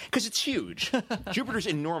funniest one because it's huge. Jupiter's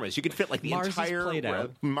enormous. You could fit the Mars entire. Is played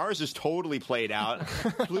out. Mars is totally played out.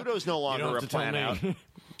 Pluto's no longer a planet.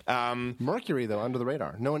 Mercury, though, under the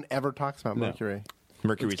radar. No one ever talks about Mercury.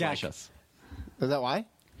 Mercury's gaseous. Is that why?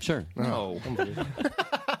 Sure. No.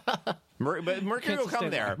 But Mercury will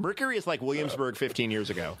come there. Mercury is like Williamsburg 15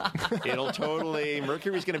 years ago.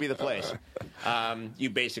 Mercury's going to be the place.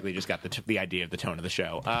 You basically just got the idea of the tone of the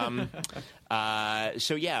show.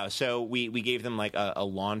 So we gave them a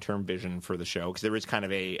long-term vision for the show, because there is kind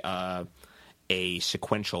of a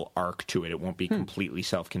sequential arc to it. It won't be completely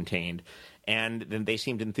self-contained. And then they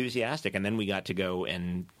seemed enthusiastic, and then we got to go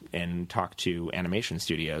and talk to animation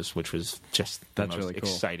studios, which was just the most really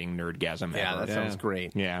exciting nerdgasm ever. That sounds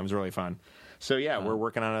great. Yeah, it was really fun. So we're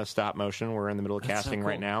working on a stop motion. We're in the middle of casting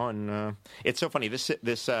right now, and it's so funny. This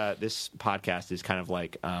podcast is kind of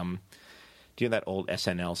like, do you know that old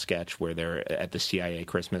SNL sketch where they're at the CIA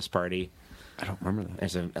Christmas party? I don't remember that.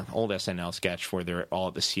 There's an old SNL sketch where they're all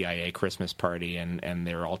at the CIA Christmas party and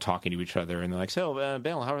they're all talking to each other and they're like, "So,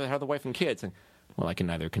 Bill, how are the wife and kids?" And, well, I can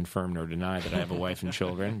neither confirm nor deny that I have a wife and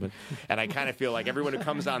children, and I kind of feel like everyone who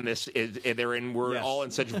comes on this we're all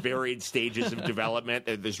in such varied stages of development.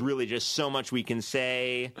 There's really just so much we can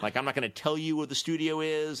say. Like, I'm not going to tell you what the studio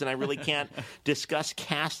is, and I really can't discuss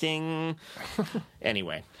casting.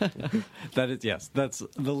 Anyway, that's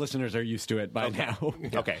the listeners are used to it by now.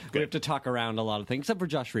 Okay, good. We have to talk around a lot of things, except for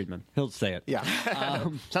Josh Friedman. He'll say it. Yeah.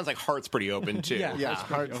 Sounds like Hart's pretty open too. Yeah.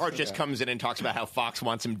 Hart just comes in and talks about how Fox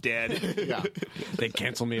wants him dead. Yeah. They'd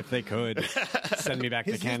cancel me if they could. Send me back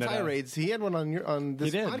to Canada. His tirades, he had one on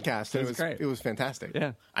this podcast. It was great. It was fantastic.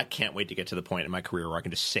 Yeah. I can't wait to get to the point in my career where I can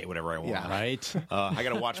just say whatever I want. Yeah. Right? I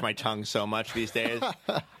got to watch my tongue so much these days.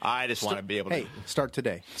 I just want to be able to start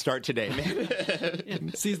today. start today.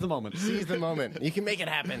 Man. Seize the moment. Seize the moment. You can make it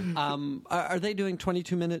happen. Are they doing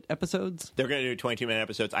 22-minute episodes? They're going to do 22-minute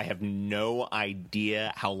episodes. I have no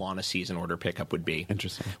idea how long a season order pickup would be.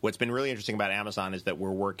 Interesting. What's been really interesting about Amazon is that we're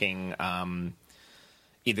working.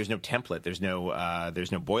 There's no template. There's no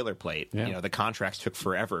boilerplate. Yeah. The contracts took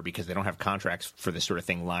forever because they don't have contracts for this sort of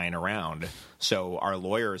thing lying around. So our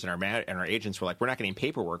lawyers and our agents were like, we're not getting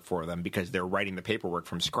paperwork for them because they're writing the paperwork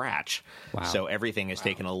from scratch. Wow. So everything has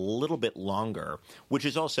taken a little bit longer, which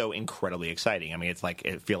is also incredibly exciting. I mean, it's like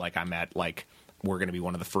I feel like I'm at like. We're going to be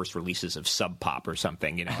one of the first releases of Sub Pop or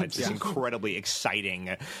something. It's this incredibly exciting,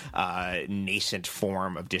 nascent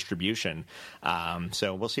form of distribution.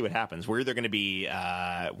 So we'll see what happens. We're either going to be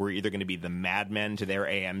the Mad Men to their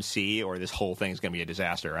AMC, or this whole thing's going to be a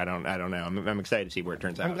disaster. I don't know. I'm excited to see where it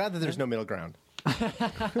turns out. I'm glad that there's no middle ground.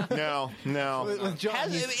 No. With John,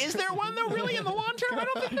 Is there one though? Really, in the long term, I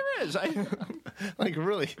don't think there is. Like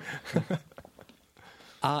really.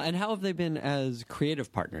 And how have they been as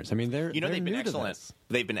creative partners? I mean, they've been new excellent. To this.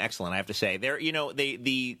 They've been excellent, I have to say.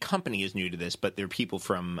 The company is new to this, but they're people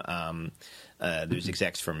from there's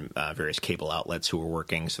execs from various cable outlets who are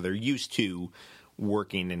working, so they're used to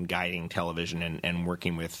working and guiding television and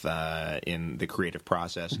working with in the creative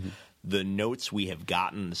process. Mm-hmm. The notes we have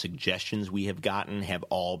gotten, the suggestions we have gotten, have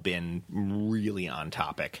all been really on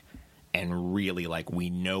topic. And really, we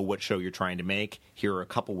know what show you're trying to make. Here are a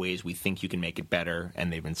couple ways we think you can make it better,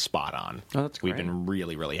 and they've been spot on. Oh, that's great. We've been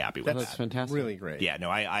really, really happy with that. That's fantastic. Really great. Yeah, no,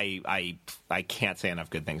 I can't say enough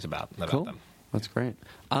good things about them. That's great.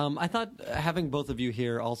 I thought having both of you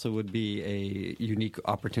here also would be a unique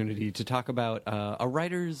opportunity to talk about a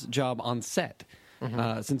writer's job on set.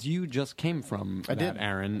 Mm-hmm. Since you just came from that,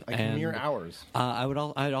 Aaron, mere hours.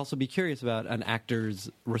 I'd also be curious about an actor's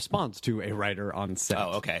response to a writer on set.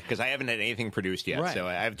 Oh, okay. Because I haven't had anything produced yet, right. So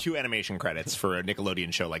I have 2 animation credits for a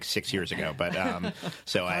Nickelodeon show 6 years ago. But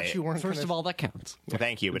so first of all, that counts.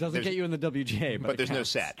 Thank you. It doesn't get you in the WGA, but there's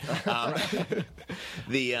counts. No set.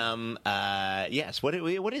 Yes.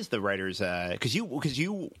 What is the writer's? Because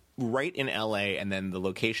you write in L.A. and then the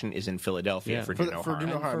location is in Philadelphia for Do No Harm. Do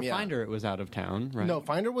No Harm, for Finder, it was out of town, right? No,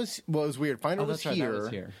 Finder was weird. Finder was right, here. that was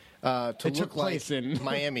here. To it took place in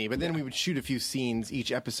Miami, but then we would shoot a few scenes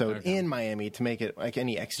each episode in Miami to make it like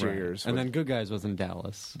any exteriors. Right. And then Good Guys was in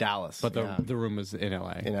Dallas. But the room was in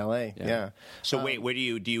L.A. In L.A., yeah. So wait, where do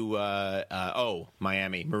you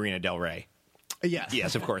Miami, Marina Del Rey.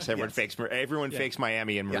 Yes, of course. Everyone fakes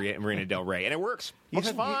Miami and Marina Del Rey, and it works. It's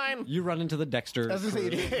fine. You run into the Dexter. I was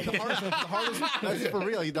gonna say, the hardest that's for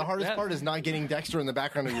real. The hardest part is not getting Dexter in the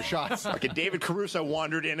background of your shots. Like David Caruso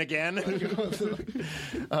wandered in again.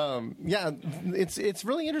 It's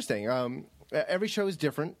really interesting. Every show is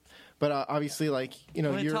different, but obviously,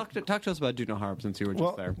 talk to us about Do No Harm since you were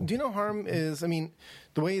just there. Do No Harm is, the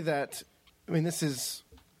way that, this is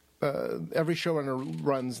every showrunner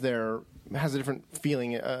runs there. Has a different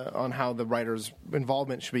feeling on how the writer's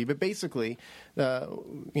involvement should be. But basically,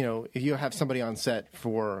 if you have somebody on set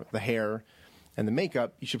for the hair and the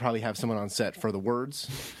makeup, you should probably have someone on set for the words,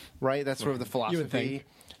 right? That's sort of the philosophy.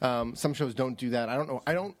 Some shows don't do that.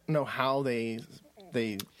 I don't know how they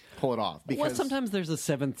pull it off. Because sometimes there's a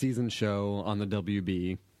 7th season show on the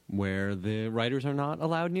WB where the writers are not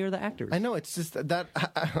allowed near the actors. I know, it's just that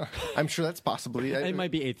I'm sure that's possibly it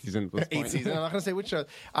might be 8th season at this point. 8th season. I'm not going to say which show.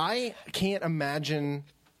 I can't imagine.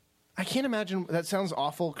 That sounds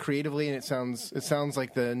awful creatively, and it sounds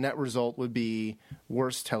like the net result would be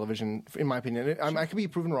worse television, in my opinion. I could be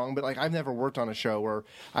proven wrong, but I've never worked on a show where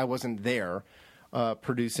I wasn't there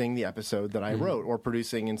producing the episode that I wrote, or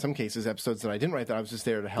producing, in some cases, episodes that I didn't write, that I was just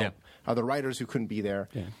there to help other writers who couldn't be there.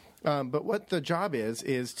 Yeah. But what the job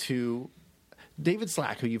is to David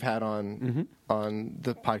Slack, who you've had on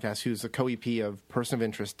the podcast, who's the co-EP of Person of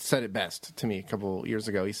Interest, said it best to me a couple years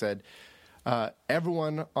ago. He said,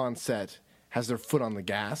 everyone on set has their foot on the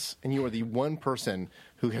gas, and you are the one person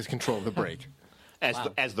who has control of the brake.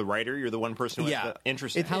 As the writer, you're the one person who has the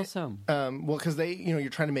interesting. How so? Well, because you're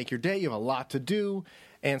trying to make your day. You have a lot to do,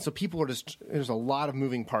 and so people are there's a lot of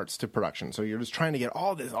moving parts to production. So you're just trying to get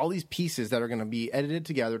all these pieces that are going to be edited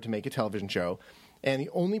together to make a television show, and the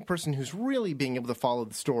only person who's really being able to follow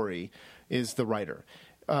the story is the writer.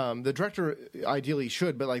 The director ideally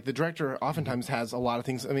should, but like the director oftentimes has a lot of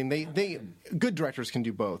things. I mean, they good directors can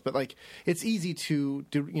do both, but like it's easy to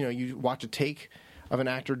do. You watch a take of an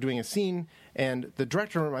actor doing a scene, and the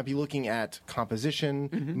director might be looking at composition,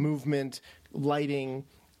 movement, lighting,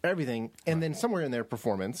 everything, and then somewhere in there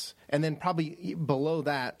performance, and then probably below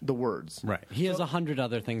that the words. Right. He has 100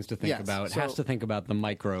 other things to think about. Has to think about the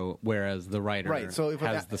micro, whereas the writer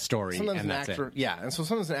has the story, and that's it. Yeah, and so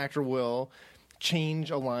sometimes an actor will change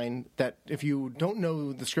a line that if you don't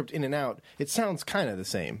know the script in and out, it sounds kind of the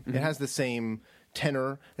same. It has the same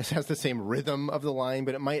tenor, it has the same rhythm of the line,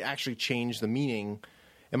 but it might actually change the meaning.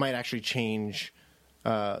 It might actually change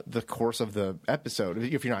the course of the episode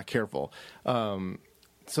if you're not careful.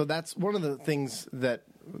 So that's one of the things that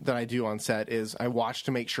I do on set is I watch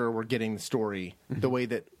to make sure we're getting the story the way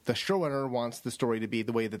that the showrunner wants the story to be,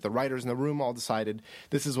 the way that the writers in the room all decided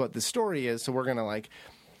this is what the story is. So we're gonna like,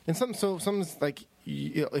 and some like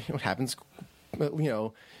what happens,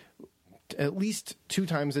 at least 2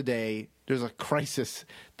 times a day there's a crisis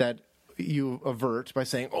that you avert by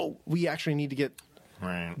saying, oh, we actually need to get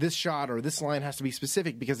this shot, or this line has to be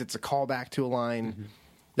specific because it's a callback to a line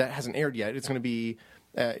that hasn't aired yet. It's going to be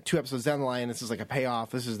 2 episodes down the line. This is like a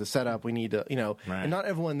payoff. This is the setup. We need to, and not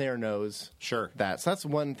everyone there knows that. So that's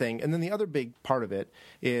one thing. And then the other big part of it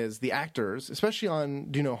is the actors, especially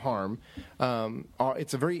on Do No Harm.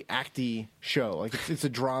 It's a very acty show. Like it's a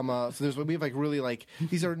drama. So we have like really like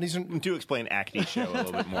these are. Do explain acty show a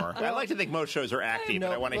little bit more. I like to think most shows are acty,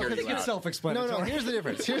 but I want to hear you out. Self-explanatory. No. Here's the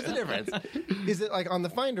difference. Is that like on The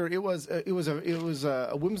Finder? It was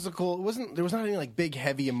a whimsical. There was not any like big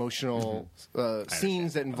heavy emotional scenes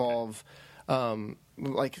that involve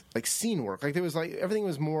like scene work. Like there was like everything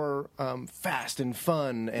was more fast and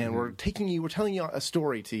fun, and we're telling you a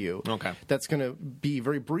story to you. Okay, that's going to be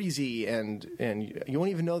very breezy, and you won't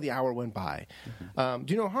even know the hour went by.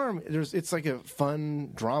 Do No Harm? It's like a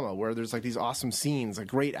fun drama where there's like these awesome scenes, like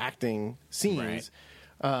great acting scenes.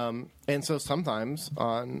 Right. And so sometimes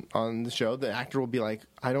on the show, the actor will be like,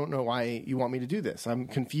 I don't know why you want me to do this. I'm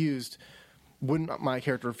confused. Wouldn't my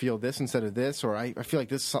character feel this instead of this? Or I feel like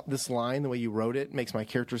this line, the way you wrote it, makes my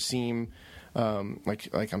character seem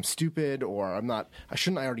like I'm stupid, or I'm not.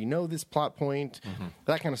 Shouldn't I already know this plot point?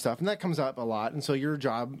 That kind of stuff, and that comes up a lot. And so your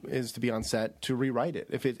job is to be on set to rewrite it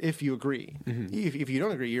if you agree. If you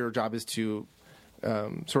don't agree, your job is to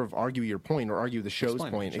sort of argue your point or argue the show's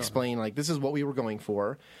point. Explain like this is what we were going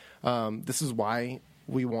for. This is why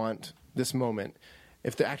we want this moment.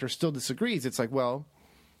 If the actor still disagrees, it's like, well,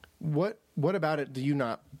 what about it do you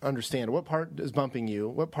not understand? What part is bumping you?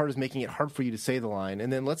 What part is making it hard for you to say the line?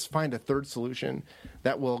 And then let's find a third solution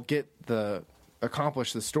that will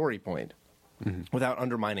accomplish the story point without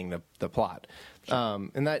undermining the plot.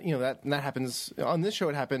 And that that happens on this show.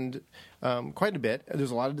 It happened quite a bit.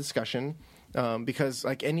 There's a lot of discussion. Because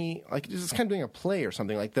it's kind of doing a play or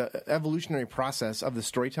something. Like the evolutionary process of the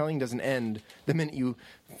storytelling doesn't end the minute you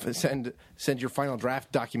send your final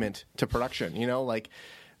draft document to production. Like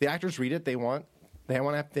the actors read it, they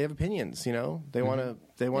have opinions. They want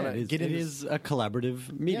to get in. It is a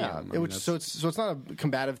collaborative medium. Yeah, so it's not a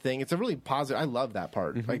combative thing. It's a really positive. I love that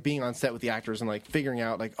part, like being on set with the actors and like figuring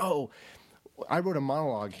out like, oh, I wrote a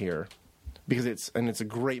monologue here because it's a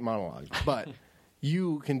great monologue, but.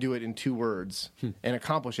 You can do it in 2 words and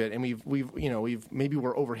accomplish it, and we've maybe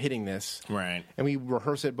we're overhitting this, right? And we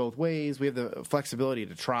rehearse it both ways. We have the flexibility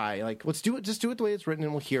to try. Like, let's do it. Just do it the way it's written,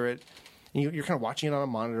 and we'll hear it. And you're kind of watching it on a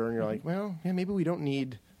monitor, and you're like, well, yeah, maybe we don't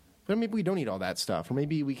need all that stuff, or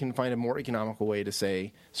maybe we can find a more economical way to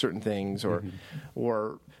say certain things, or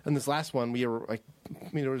in this last one, we were like,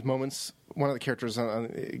 there was moments. One of the characters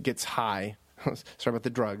gets high. Sorry about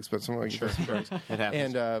the drugs, but someone gets drugs. It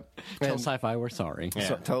happens. And tell Sci-Fi we're sorry.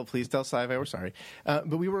 Yeah. Please tell Sci-Fi we're sorry.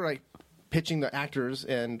 But we were like pitching the actors,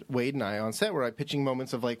 and Wade and I on set were like pitching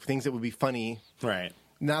moments of like things that would be funny. Right.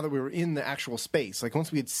 Now that we were in the actual space, like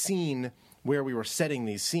once we had seen where we were setting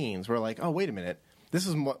these scenes, we're like, oh, wait a minute. This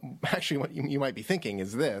is what you might be thinking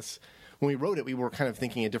is this. When we wrote it, we were kind of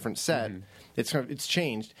thinking a different set. It's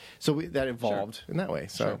changed, so that evolved in that way.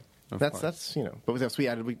 So. That's but we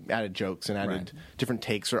added jokes and added different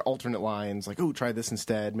takes or alternate lines, like, oh, try this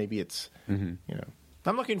instead. Maybe it's I'm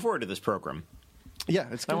looking forward to this program. Yeah,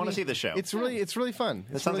 I want to see the show. It's really fun.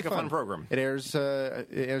 It sounds like a fun program. It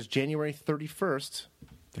airs January 31st.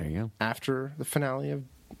 There you go. After the finale of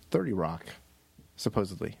 30 Rock.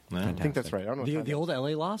 Supposedly, I think that's right. I don't know the old LA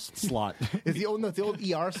Lost slot is the old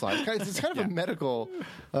ER slot. It's kind of a medical,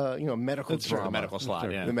 medical drama. The medical slot,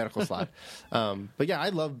 the medical slot. But yeah, I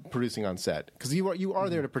love producing on set because you are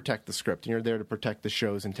there to protect the script and you're there to protect the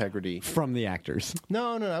show's integrity from the actors.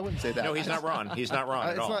 No, I wouldn't say that. No, he's not wrong. He's not wrong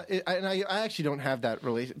at all. And I actually don't have that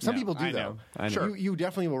relation. Some people do though. I know. Sure, you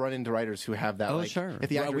definitely will run into writers who have that. Oh, sure. If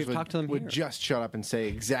the actors would just shut up and say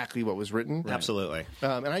exactly what was written. Right. Absolutely.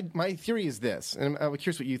 And my theory is this, and I'm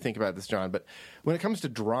curious what you think about this, John, but when it comes to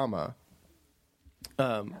drama,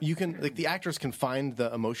 you can the actors can find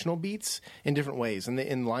the emotional beats in different ways,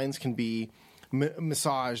 and lines can be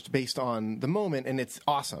massaged based on the moment, and it's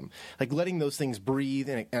awesome. Like letting those things breathe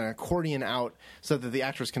and accordion out so that the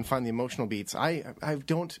actors can find the emotional beats. I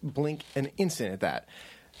don't blink an instant at that.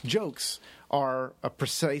 Jokes are a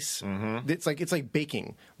precise. It's like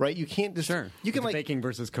baking, right? You can't just you can baking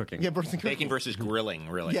versus cooking. Yeah, baking versus grilling,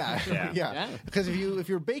 really. Yeah. Because if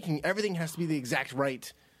you're baking, everything has to be the exact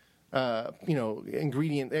right.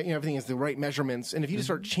 Ingredient. Everything has the right measurements. And if you just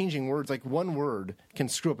start changing words, like one word can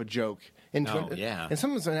screw up a joke. And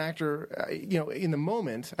someone's an actor, in the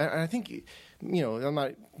moment. I think, I'm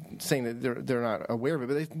not saying that they're not aware of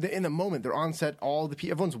it, but in the moment they're on set.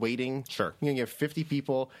 Everyone's waiting. Sure, you have 50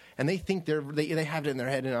 people, and they think they have it in their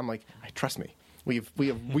head. And I'm like, trust me, we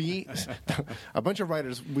a bunch of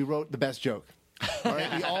writers. We wrote the best joke. All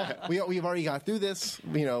right? We've already got through this,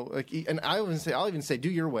 and I'll even say do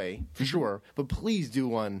your way for sure, but please do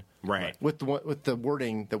one right with the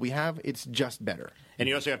wording that we have. It's just better. And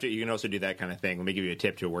you can also do that kind of thing. Let me give you a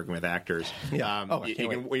tip to working with actors. Yeah.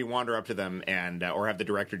 You wander up to them and or have the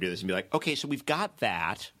director do this and be like, okay, so we've got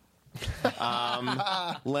that.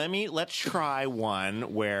 Let's try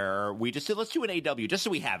one where let's do an AW just so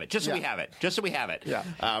we have it. Yeah.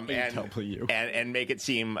 And make it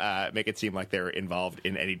seem like they're involved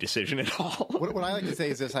in any decision at all. What I like to say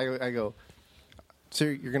is this: I go, so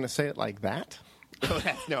you're going to say it like that?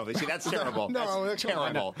 No, see, that's terrible. No, that's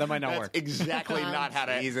terrible. That might not work. Exactly not how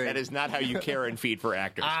to. That is not how you care and feed for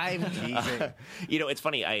actors. I'm teasing. It's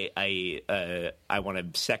funny. I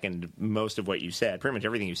want to second most of what you said. Pretty much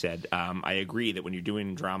everything you said. I agree that when you're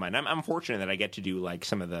doing drama, and I'm fortunate that I get to do like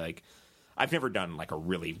some of the I've never done like a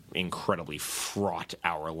really incredibly fraught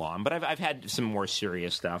hour long, but I've had some more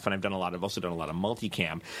serious stuff, and I've also done a lot of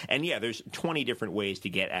multicam. And yeah, there's 20 different ways to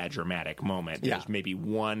get a dramatic moment. There's maybe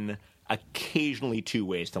one, occasionally two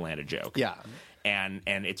ways to land a joke. Yeah. And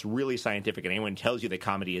it's really scientific, and anyone tells you that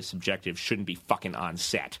comedy is subjective shouldn't be fucking on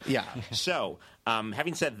set. Yeah. So,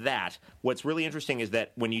 having said that, what's really interesting is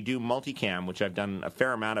that when you do multicam, which I've done a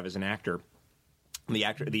fair amount of as an actor,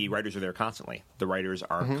 the writers are there constantly. The writers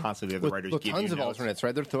are constantly there. The writers give you tons of alternates,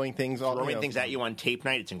 right? They're throwing things at you on tape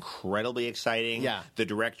night. It's incredibly exciting. Yeah. The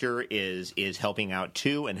director is helping out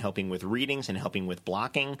too, and helping with readings and helping with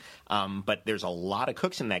blocking. But there's a lot of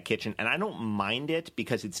cooks in that kitchen, and I don't mind it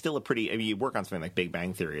because it's still you work on something like Big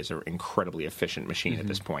Bang Theory is an incredibly efficient machine at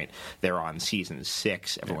this point. They're on season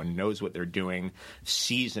 6. Everyone knows what they're doing.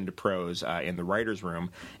 Seasoned pros in the writers'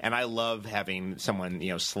 room, and I love having someone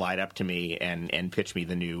slide up to me and pitch me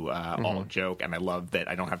the new alt joke, and I love that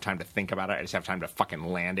I don't have time to think about it. I just have time to fucking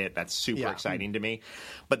land it. That's super exciting to me.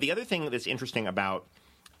 But the other thing that's interesting about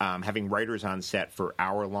having writers on set for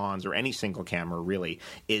hour-longs or any single camera really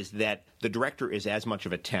is that the director is as much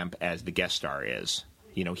of a temp as the guest star is.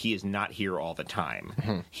 He is not here all the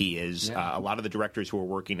time. He is a lot of the directors who are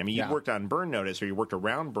working. I mean, you worked on Burn Notice or you worked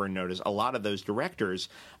around Burn Notice. A lot of those directors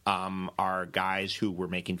are guys who were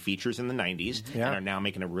making features in the 90s and are now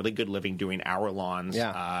making a really good living doing hour-longs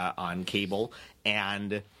on cable.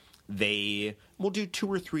 And they will do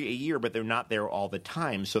 2 or 3 a year, but they're not there all the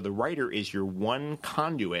time. So the writer is your one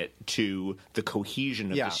conduit to the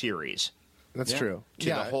cohesion of the series. That's true. To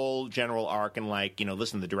the whole general arc, and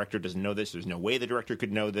listen, the director doesn't know this. There's no way the director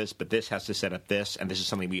could know this, but this has to set up this, and this is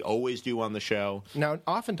something we always do on the show. Now,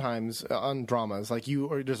 oftentimes on dramas,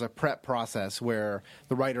 there's a prep process where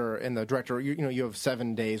the writer and the director, you have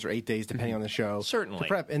 7 days or 8 days, depending on the show, certainly to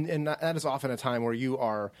prep, and that is often a time where you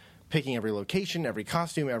are picking every location, every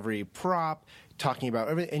costume, every prop, talking about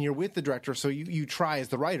everything, and you're with the director, so you try as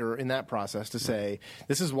the writer in that process to say,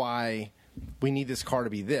 this is why we need this car to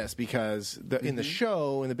be this, because in the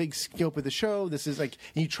show, in the big scope of the show, this is and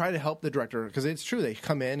you try to help the director, because it's true, they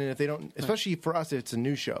come in, and if they don't, especially for us, it's a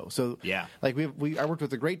new show. So I worked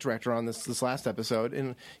with a great director on this last episode,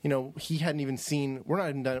 and he hadn't even seen, we're not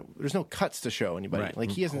even done, there's no cuts to show anybody.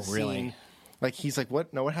 He hasn't seen Like he's like,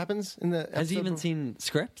 what? No, what happens in the? Has he even seen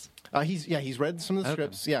scripts? He's read some of the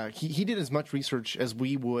scripts. Yeah, he did as much research as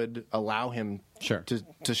we would allow him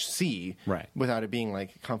to see, right, without it being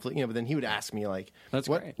like conflict. But then he would ask me like, "That's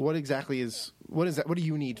great. What exactly is what is that? What do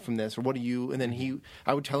you need from this, or what do you?" And then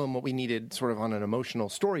I would tell him what we needed, sort of on an emotional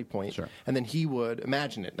story point, and then he would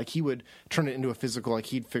imagine it. Like he would turn it into a physical. Like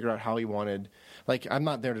he'd figure out how he wanted. Like I'm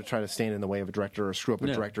not there to try to stand in the way of a director or screw up a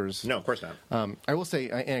director's. No, of course not. I will say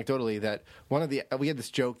anecdotally that we had this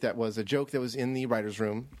joke that was a joke that was in the writers'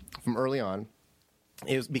 room from early on.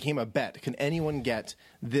 It became a bet. Can anyone get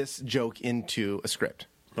this joke into a script?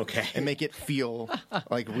 Okay. And make it feel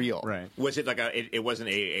like real. Right. Was it like it wasn't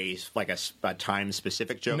a time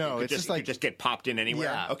specific joke? No, it could just get popped in anywhere.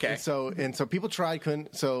 Yeah. Okay. And so people tried,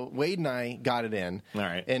 couldn't. So Wade and I got it in. All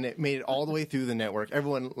right. And it made it all the way through the network.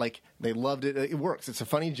 Everyone they loved it. It works. It's a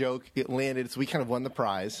funny joke. It landed. So we kind of won the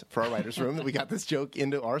prize for our writers' room that we got this joke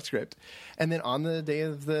into our script. And then on the day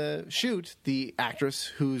of the shoot, the actress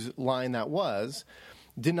whose line that was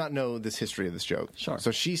did not know this history of this joke. Sure.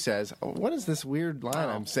 So she says, "What is this weird line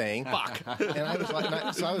I'm saying?" Fuck. And I was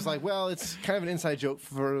like, I was like, "Well, it's kind of an inside joke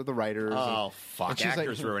for the writers." Oh, fuck! And she's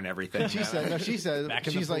Actors ruin everything. She said, "No." She says,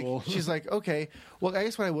 "She's like, okay. Well, I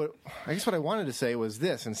guess what I wanted to say was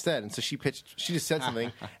this instead." And so she just said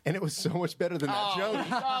something, and it was so much better than that joke.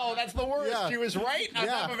 Oh, that's the worst. Yeah. She was right on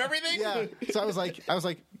top of everything. Yeah. So I was like,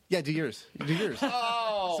 yeah, do yours.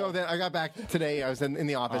 Oh. So then I got back today. I was in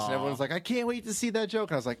the office, and everyone was like, "I can't wait to see that joke."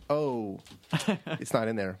 And I was like, "Oh, it's not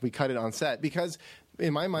in there. We cut it on set because."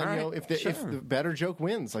 In my mind, if the better joke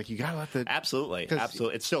wins, like you gotta let the absolutely.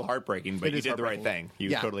 It's still heartbreaking, but you did the right thing.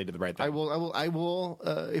 You totally did the right thing. I will.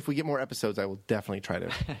 If we get more episodes, I will definitely try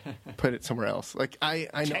to put it somewhere else. Like I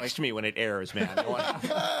know. Text me when it airs, man.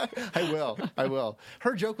 I will.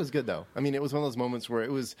 Her joke was good though. I mean, it was one of those moments where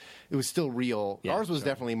it was still real. Yeah, ours was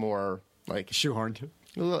definitely more like shoehorned.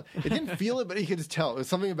 It didn't feel it, but you could just tell. It was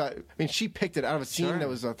something about. I mean, she picked it out of a scene that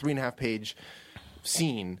was a 3.5 page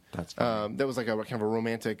scene. That's that was like a kind of a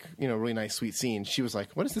romantic, really nice, sweet scene. She was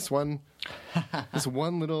like, "What is this one? This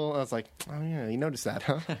one little?" I was like, "Oh yeah, you noticed that,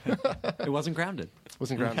 huh?" It wasn't grounded.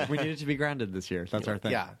 We needed to be grounded this year. That's our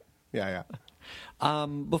thing. Yeah.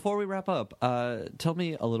 Before we wrap up, tell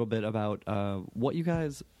me a little bit about what you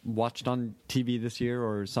guys watched on TV this year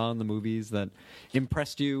or saw in the movies that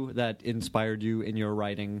impressed you, that inspired you in your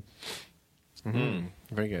writing. Mm-hmm.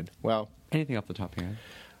 Very good. Well, anything off the top of your head?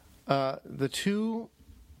 The two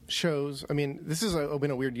shows. I mean, this has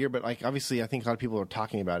been a weird year, but like obviously, I think a lot of people are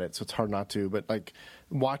talking about it, so it's hard not to. But like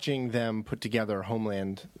watching them put together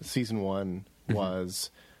Homeland season 1 was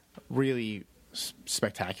really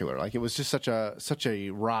spectacular. Like it was just such a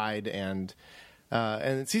ride, and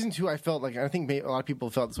season 2, I felt like, I think a lot of people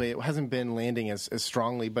felt this way. It hasn't been landing as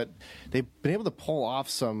strongly, but they've been able to pull off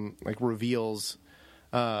some like reveals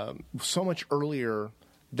so much earlier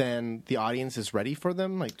than the audience is ready for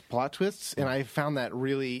them, like plot twists. And I found that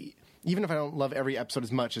really, even if I don't love every episode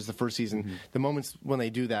as much as the first season, the moments when they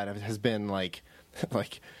do that has been like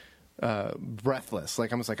breathless.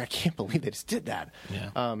 Like I was like, I can't believe they just did that.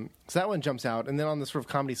 Yeah. So that one jumps out. And then on the sort of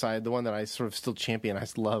comedy side, the one that I sort of still champion, I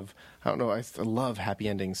love happy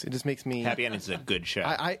endings. It just makes me... Happy Endings is a good show.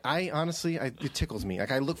 I honestly, it tickles me.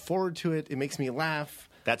 Like I look forward to it. It makes me laugh.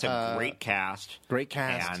 That's a great cast. Great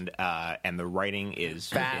cast. And the writing is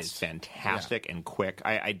fantastic and quick.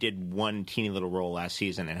 I did one teeny little role last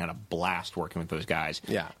season and had a blast working with those guys.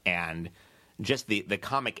 Yeah. And just the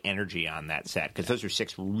comic energy on that set, because those are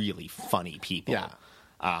 6 really funny people. Yeah.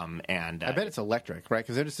 And I bet it's electric, right?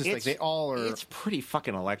 Because they're just like, they all are... It's pretty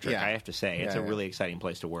fucking electric, I have to say. It's a really exciting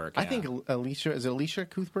place to work. I think Alicia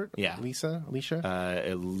Cuthbert? Yeah. Alicia?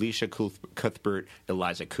 Alicia Cuthbert,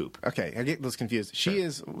 Eliza Coop. Okay, I get those confused. She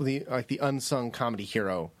is the unsung comedy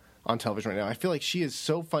hero on television right now. I feel like she is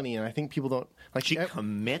so funny, and I think people don't... Like she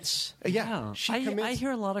commits. Yeah, she commits. I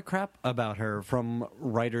hear a lot of crap about her from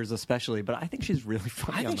writers, especially, but I think she's really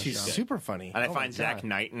funny. I think she's super funny, and I find Zach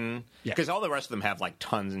Knighton, because all the rest of them have like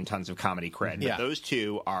tons and tons of comedy cred, but those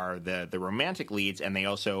two are the romantic leads, and they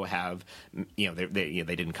also have they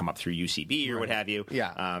didn't come up through UCB or what have you.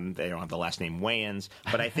 Yeah, they don't have the last name Wayans,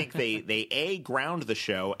 but I think they A, ground the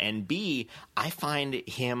show, and B, I find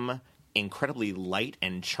him incredibly light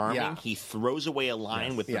and charming. Yeah. He throws away a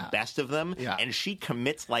line with the best of them, and she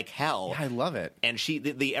commits like hell. Yeah, I love it. And she,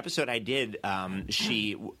 the episode I did,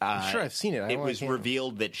 she... I'm sure I've seen it. It was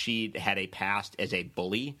revealed that she had a past as a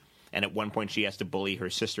bully, and at one point she has to bully her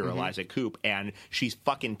sister Eliza Coupe, and she's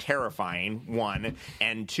fucking terrifying, one,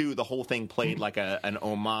 and two, the whole thing played like an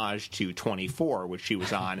homage to 24, which she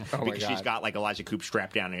was on, because she's got like Eliza Coupe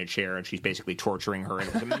strapped down in a chair, and she's basically torturing her, and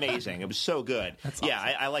it was amazing. It was so good. That's awesome.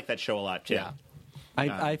 I like that show a lot, too. Yeah.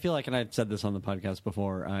 I feel like, and I've said this on the podcast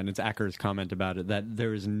before, and it's Acker's comment about it, that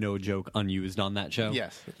there is no joke unused on that show.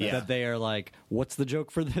 Yes. Yeah. That they are like, what's the joke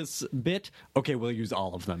for this bit? Okay, we'll use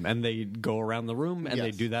all of them. And they go around the room, and they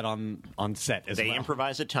do that on set as well. They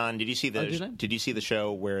improvise a ton. Did you see Did you see the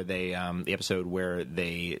show where they, the episode where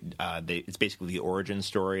they it's basically the origin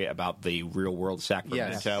story about the real world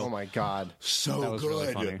Sacramento? Yes. Oh, my God. So good.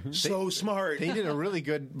 Really funny. So smart. They did a really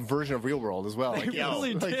good version of Real World as well. Like, They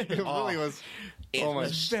really did. It really was... It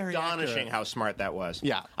was astonishing how smart that was.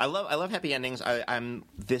 Yeah. I love happy endings. I'm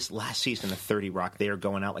this last season of 30 Rock, they are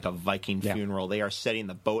going out like a Viking funeral. They are setting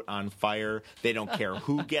the boat on fire. They don't care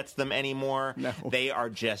who gets them anymore. No. They are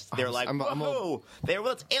just, they're like, whoa,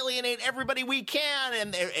 let's alienate everybody we can.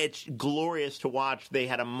 And it's glorious to watch. They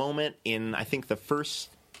had a moment in, I think, the first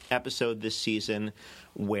episode this season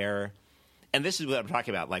where... And this is what I'm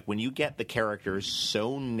talking about. Like, when you get the characters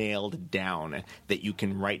so nailed down that you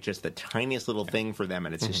can write just the tiniest little thing for them,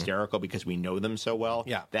 and it's hysterical because we know them so well,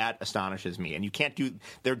 that astonishes me. And you can't do...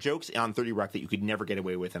 There are jokes on 30 Rock that you could never get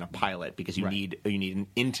away with in a pilot because you need an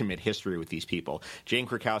intimate history with these people. Jane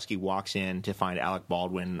Krakowski walks in to find Alec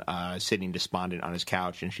Baldwin sitting despondent on his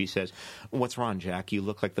couch, and she says, "What's wrong, Jack? You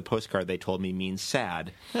look like the postcard they told me means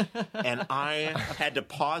sad." And I had to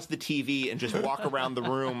pause the TV and just walk around the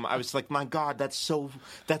room. I was like, my God, that's so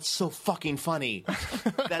fucking funny.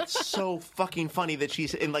 That's so fucking funny that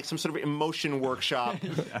she's in like some sort of emotion workshop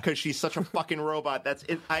because she's such a fucking robot. That's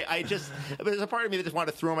it. I just, there's a part of me that just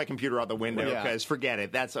wanted to throw my computer out the window because forget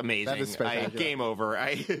it. That's amazing. That is spectacular. Game over.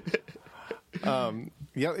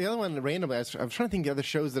 The other one, randomly, I was trying to think of the other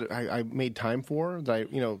shows that I made time for. That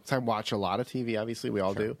I watch a lot of TV. Obviously, we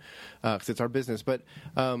all do, because it's our business. But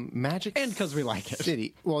Magic And because we like it.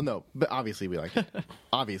 City. Well, no, but obviously we like it.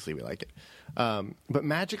 Obviously we like it. But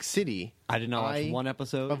Magic City, I did not watch one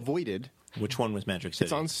episode. Avoided. Which one was Magic City?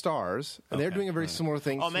 It's on Stars. And they're doing a very similar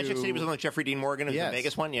thing. Oh, Magic City was on like Jeffrey Dean Morgan in the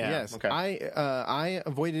Vegas one? Yeah. Yes. Okay. I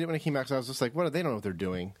avoided it when it came out because I was just like, they don't know what they're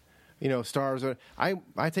doing. Stars.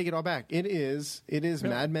 I take it all back. It is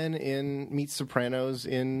Mad Men meets Sopranos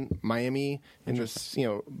in Miami in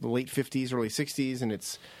the late 50s, early 60s, and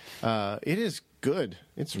it is good.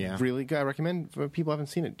 It's really good. I recommend for people who haven't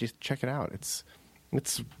seen it, just check it out. It's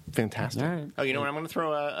fantastic. Right. Oh, you know what I'm going to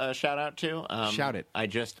throw a shout out to? Shout it. I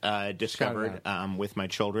just discovered with my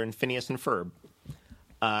children Phineas and Ferb.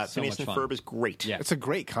 Phineas and Ferb is great. Yeah. It's a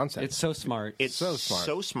great concept. It's so smart. It's so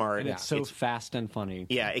smart. And it's so fast and funny.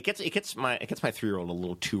 Yeah, it gets my 3-year-old a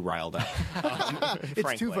little too riled up.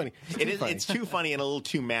 It's too funny. It's too funny and a little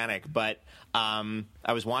too manic. But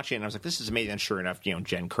I was watching it and I was like, this is amazing. And sure enough,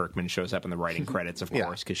 Jen Kirkman shows up in the writing credits, of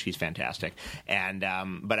course, because she's fantastic. And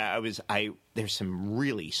but there's some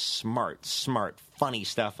really smart, funny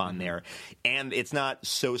stuff on there, and it's not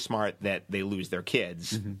so smart that they lose their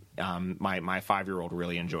kids. My 5-year-old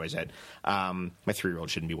really enjoys it. My 3-year-old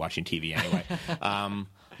shouldn't be watching TV anyway.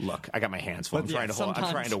 Look, I got my hands full. I'm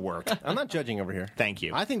trying to work. I'm not judging over here. Thank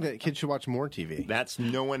you. I think that kids should watch more TV.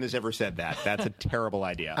 No one has ever said that. That's a terrible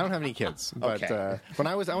idea. I don't have any kids, but Okay.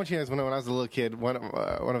 I want you to know, when I was a little kid, one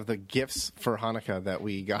of the gifts for Hanukkah that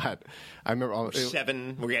we got, I remember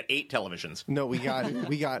we got 8 televisions. No, we got.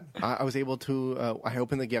 I was able to. I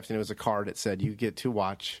opened the gift and it was a card that said you get to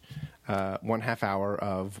watch 1/2 hour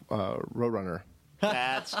of Roadrunner.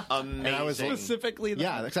 That's amazing. And I was Specifically,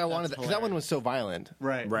 because I wanted because that one was so violent,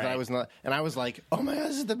 Right. That I was not, and I was like, oh my God,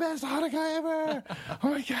 this is the best Hanukkah ever! Oh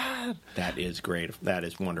my God, that is great. That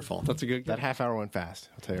is wonderful. That's a good. that half hour went fast.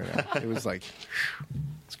 I'll tell you right now. It was like,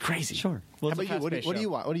 it's crazy. Sure. How Well, it's about a you? What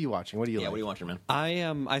are you watching? What are you like? What are you watching, man?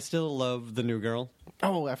 I still love The New Girl.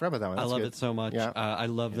 Oh, I forgot about that one. I That's love good. it so much. Yeah. I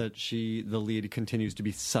love that the lead, continues to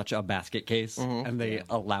be such a basket case, and they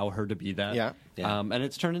allow her to be that. Yeah. And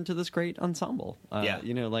it's turned into this great ensemble.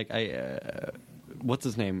 What's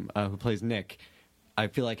his name? Who plays Nick? I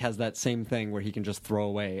feel like has that same thing where he can just throw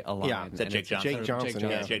away a line. Yeah. Is that Jake Johnson? Jake Johnson.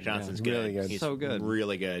 Yeah, Jake Johnson's Yeah. good. Really good. He's So good.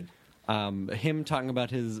 Really good. Him talking about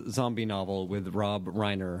his zombie novel with Rob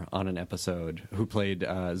Reiner on an episode, who played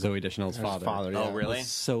Zoe Deschanel's father. Yeah. Oh, really? It was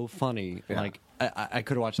so funny. Yeah. Like I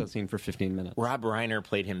could have watched that scene for 15 minutes. Rob Reiner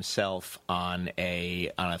played himself on a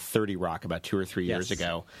 30 Rock about 2 or 3 years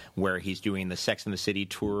ago, where he's doing the Sex and the City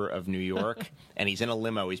tour of New York, and he's in a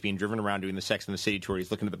limo. He's being driven around doing the Sex and the City tour. He's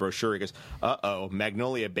looking at the brochure. He goes, "Uh-oh,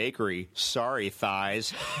 Magnolia Bakery. Sorry,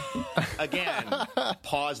 thighs." Again,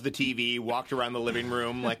 paused the TV, walked around the living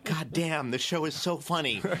room, like, God damn damn, this show is so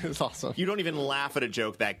funny. It's awesome. You don't even laugh at a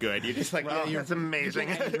joke that good. You're just like, that's amazing.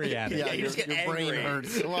 You get angry at it. Yeah, you just get your angry. brain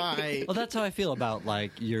hurts. Why? Well, that's how I feel about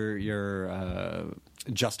like your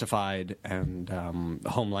Justified and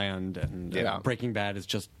Homeland and Breaking Bad is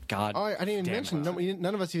just God. Oh, I didn't even mention.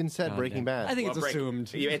 None of us even said Breaking Bad. I think it's assumed.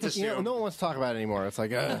 It's assumed. No one wants to talk about it anymore. It's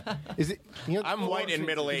like, is it? I'm white and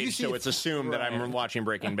middle aged, so it's assumed that I'm watching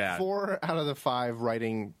Breaking Bad. 4 out of the 5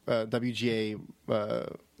 writing WGA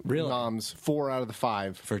noms. 4 out of the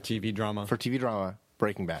 5 for TV drama.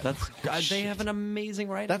 Breaking Bad. They have an amazing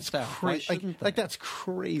writing staff. Crazy. That's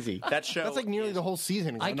crazy. That show. That's like nearly the whole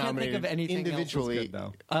season. I can't think of anything individually. Else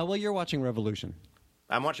that's good, though. Well, you're watching Revolution.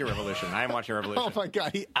 I'm watching Revolution. I am watching Revolution. Oh my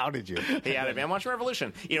God, he outed you. He outed me. I'm watching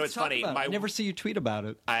Revolution. It's funny. I never see you tweet about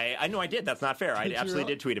it. I know I did. That's not fair. I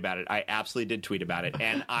absolutely did tweet about it.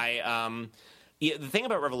 And the thing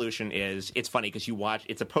about Revolution is it's funny because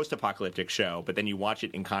it's a post-apocalyptic show, but then you watch it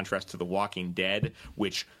in contrast to The Walking Dead,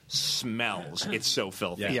 which smells. It's so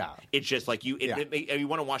filthy. Yeah. It's just like you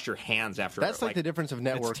want to wash your hands after. That's like the difference of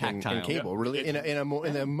network and cable. Really,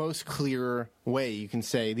 in the most clear way, you can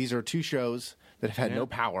say these are 2 shows that have had no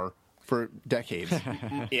power for decades.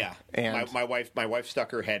 Yeah, and my wife stuck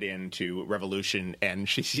her head into Revolution, and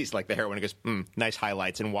she sees like the heroine and goes, "Nice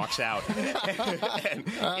highlights," and walks out.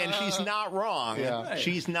 and she's not wrong. Yeah.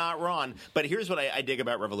 She's not wrong. But here's what I dig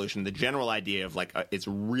about Revolution: the general idea of like it's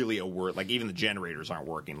really a word. Like even the generators aren't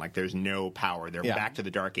working. Like there's no power. They're back to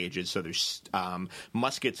the Dark Ages. So there's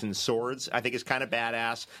muskets and swords. I think is kind of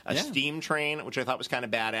badass. A steam train, which I thought was kind of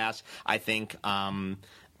badass. I think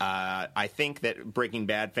that Breaking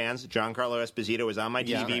Bad fans, Giancarlo Esposito is on my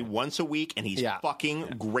TV once a week, and he's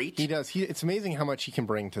fucking great. He does. It's amazing how much he can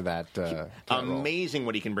bring to that. Amazing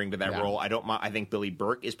what he can bring to that role. I think Billy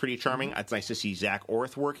Burke is pretty charming. It's nice to see Zach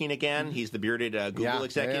Orth working again. He's the bearded Google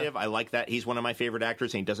executive. I like that. He's one of my favorite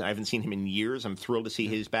actors, and I haven't seen him in years. I'm thrilled to see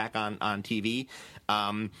his back on TV.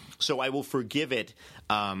 So I will forgive it.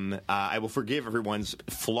 I will forgive everyone's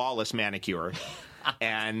flawless manicure.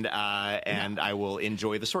 And I will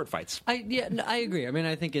enjoy the sword fights. I agree. I mean,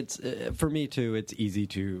 I think it's for me too. It's easy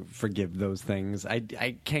to forgive those things.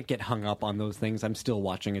 I can't get hung up on those things. I'm still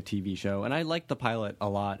watching a TV show, and I like the pilot a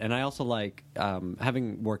lot. And I also like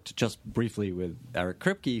having worked just briefly with Eric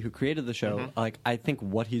Kripke, who created the show. Like, I think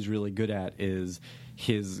what he's really good at is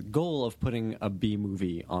his goal of putting a B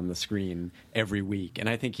movie on the screen every week. And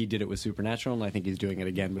I think he did it with Supernatural, and I think he's doing it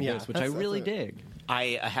again with this, which I really dig.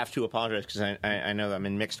 I have to apologize because I know that I'm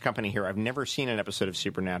in mixed company here. I've never seen an episode of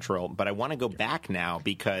Supernatural, but I want to go back now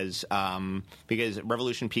because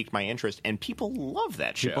Revolution piqued my interest, and people love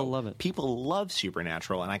that show. People love it. People love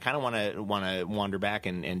Supernatural, and I kind of want to wander back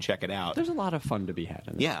and check it out. There's a lot of fun to be had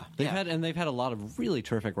in this. Yeah. They've had a lot of really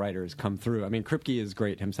terrific writers come through. I mean, Kripke is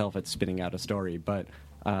great himself at spinning out a story, but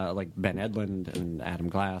like Ben Edlund and Adam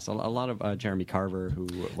Glass, a lot of Jeremy Carver.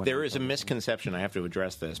 There is a misconception. I have to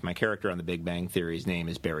address this. My character on The Big Bang Theory's name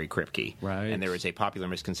is Barry Kripke, right? And there is a popular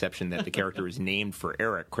misconception that the character is named for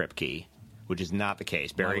Eric Kripke, which is not the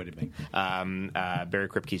case. Barry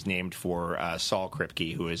Kripke's named for Saul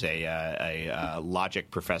Kripke, who is a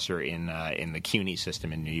logic professor in the CUNY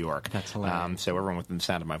system in New York. That's hilarious. So everyone with the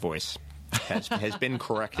sound of my voice has been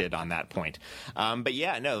corrected on that point. But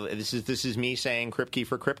yeah, no, this is me saying Kripke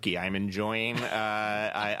for Kripke. I'm enjoying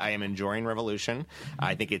I am enjoying Revolution.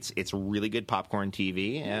 I think it's really good popcorn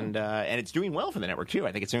TV, and it's doing well for the network too.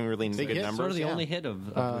 I think it's doing really good numbers. Sort of the only hit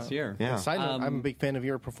of this year. Yeah. Side note, I'm a big fan of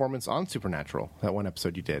your performance on Supernatural. That one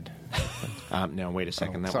episode you did. No, wait a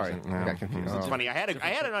second. Sorry, I got confused. It's funny. I had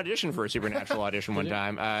an audition for a Supernatural audition one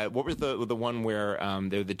time. What was the one where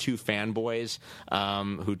there were the 2 fanboys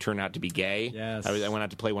who turned out to be gay? Yes. I went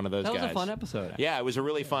out to play one of those guys. That was a fun episode. Actually. Yeah, it was a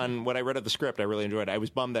really fun. When I read of the script, I really enjoyed it. I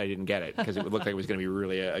was bummed that I didn't get it because it looked like it was going to be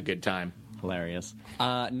really a good time. Hilarious.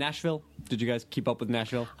 Nashville. Did you guys keep up with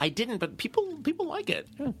Nashville? I didn't, but people like it.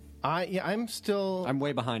 Yeah. I'm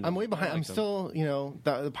way behind. I'm way behind. I'm still,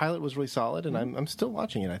 the pilot was really solid, and I'm still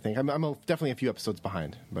watching it. I think I'm definitely a few episodes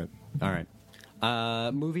behind, but all right.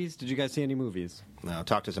 Movies? Did you guys see any movies? No,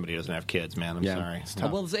 talk to somebody who doesn't have kids, man. I'm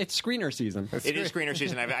sorry. Well, it's screener season. It is screener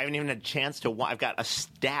season. I haven't even had a chance to watch. I've got a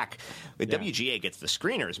stack. WGA gets the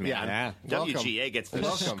screeners, man. WGA gets the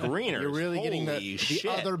screeners. You're really getting the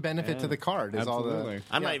other benefit to the card. Is Absolutely. all the.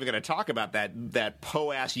 I'm not even going to talk about that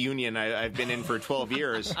po-ass union I've been in for 12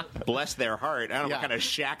 years. Bless their heart. I don't know what kind of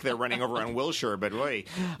shack they're running over on Wilshire, but boy.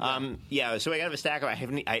 So I got a stack of.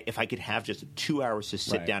 If I could have just 2 hours to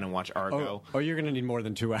sit down and watch Argo. Oh, you're going to need more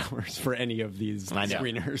than 2 hours for any of these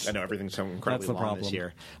screeners. I know everything's so incredibly That's the long problem. this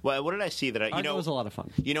year. Well, what did I see that It was a lot of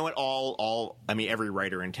fun. You know what? I mean, every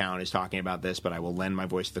writer in town is talking about this, but I will lend my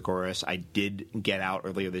voice to the chorus. I did get out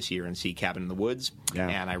earlier this year and see Cabin in the Woods,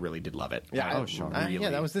 and I really did love it. Yeah,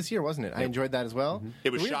 that was this year, wasn't it? I enjoyed that as well. Mm-hmm.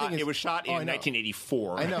 It was shot in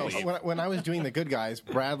 1984. I know. When I was doing The Good Guys,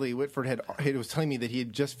 Bradley Whitford was telling me that he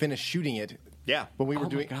had just finished shooting it. Yeah, when we were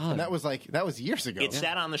doing, and that was years ago. It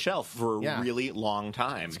sat on the shelf for a really long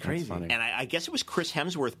time. It's crazy, and I guess it was Chris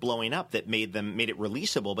Hemsworth blowing up that made it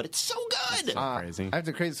releasable. But it's so good. Crazy. I have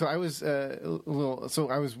to crazy. So I was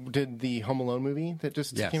did the Home Alone movie that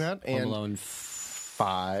just came out. Home Alone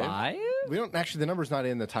 5. We don't actually. The number's not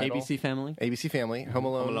in the title. ABC Family. Home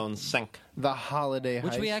Alone 5. The Holiday Heist,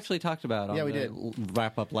 which we actually talked about. On we did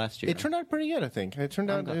wrap up last year. It turned out pretty good, I think. It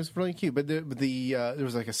was really cute. But there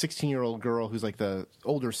was like a 16-year-old girl who's like the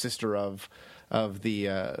older sister of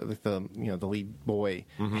the lead boy,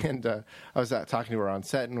 and I was talking to her on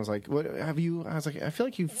set and was like, "What have you?" I was like, "I feel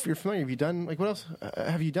like you're familiar. Have you done what else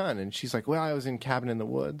have you done?" And she's like, "Well, I was in Cabin in the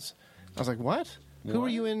Woods." I was like, "What? Who were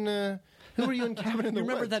you in?" Who were you in Cabin in the Woods?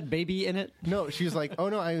 You remember that baby in it? No, she was like, "Oh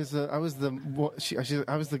no, I was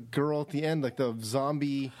the girl at the end, like the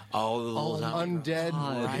zombie,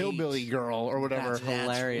 undead hillbilly girl or whatever." That's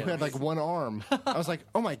hilarious. Who had like one arm. I was like,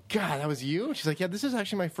 "Oh my god, that was you?" She's like, "Yeah, this is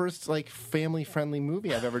actually my first like family friendly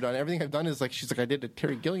movie I've ever done. Everything I've done is like," she's like, "I did a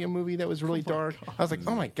Terry Gilliam movie that was really dark." I was like,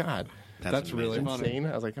 "Oh my god, that's really insane."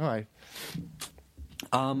 I was like, "Oh,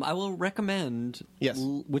 I will recommend,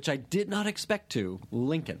 which I did not expect to,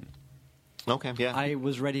 Lincoln. Okay, yeah. I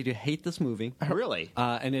was ready to hate this movie. Really?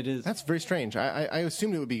 And it is... That's very strange. I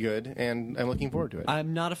assumed it would be good, and I'm looking forward to it.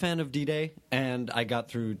 I'm not a fan of D-Day, and I got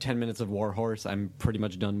through 10 minutes of War Horse. I'm pretty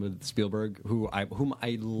much done with Spielberg, whom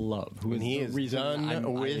I love. Who is the reason I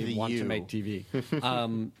want to make TV.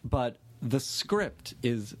 But the script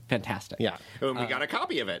is fantastic. Yeah. And we got a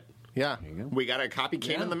copy of it. Yeah, we got a copy.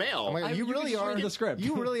 Came in the mail. Oh my God, you really are the script.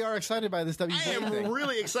 You really are excited by this WGA thing. I am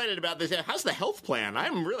really excited about this. How's the health plan?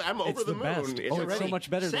 I'm over the moon. Best. It's so much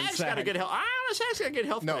better than SAG. Got a good health. SAG's got a good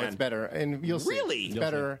health plan. No, it's better, and you'll see. Really, it's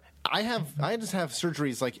better. I just have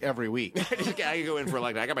surgeries like every week. I go in for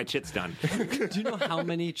I got my chits done. Do you know how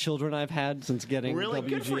many children I've had since getting really WGA?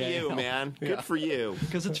 Good for you, man. Good for you.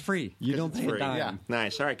 Because it's free. You don't pay a dime. Yeah.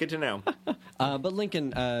 Nice. All right. Good to know. But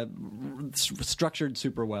Lincoln structured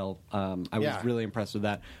super well. I was really impressed with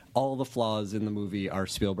that. All the flaws in the movie are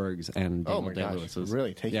Spielberg's and Daniel Day-Lewis's.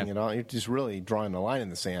 Really taking it on. You're just really drawing the line in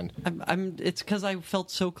the sand. It's because I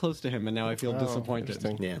felt so close to him, and now I feel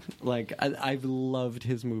disappointed. Yeah. Like, I've loved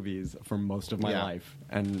his movies for most of my life,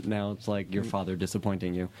 and now it's like your father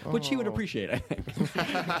disappointing you, which he would appreciate, I think.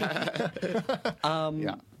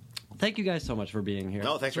 Thank you guys so much for being here.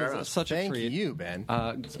 No, thanks for having us. Such a treat. Thank you, Ben.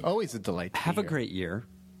 It's always a delight to Have be a here. great year.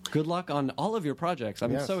 Good luck on all of your projects.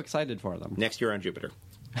 I'm so excited for them. Next year on Jupiter.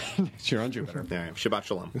 Next year on Jupiter. All right. Shabbat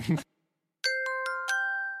shalom.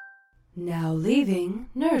 Now leaving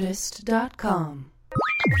Nerdist.com.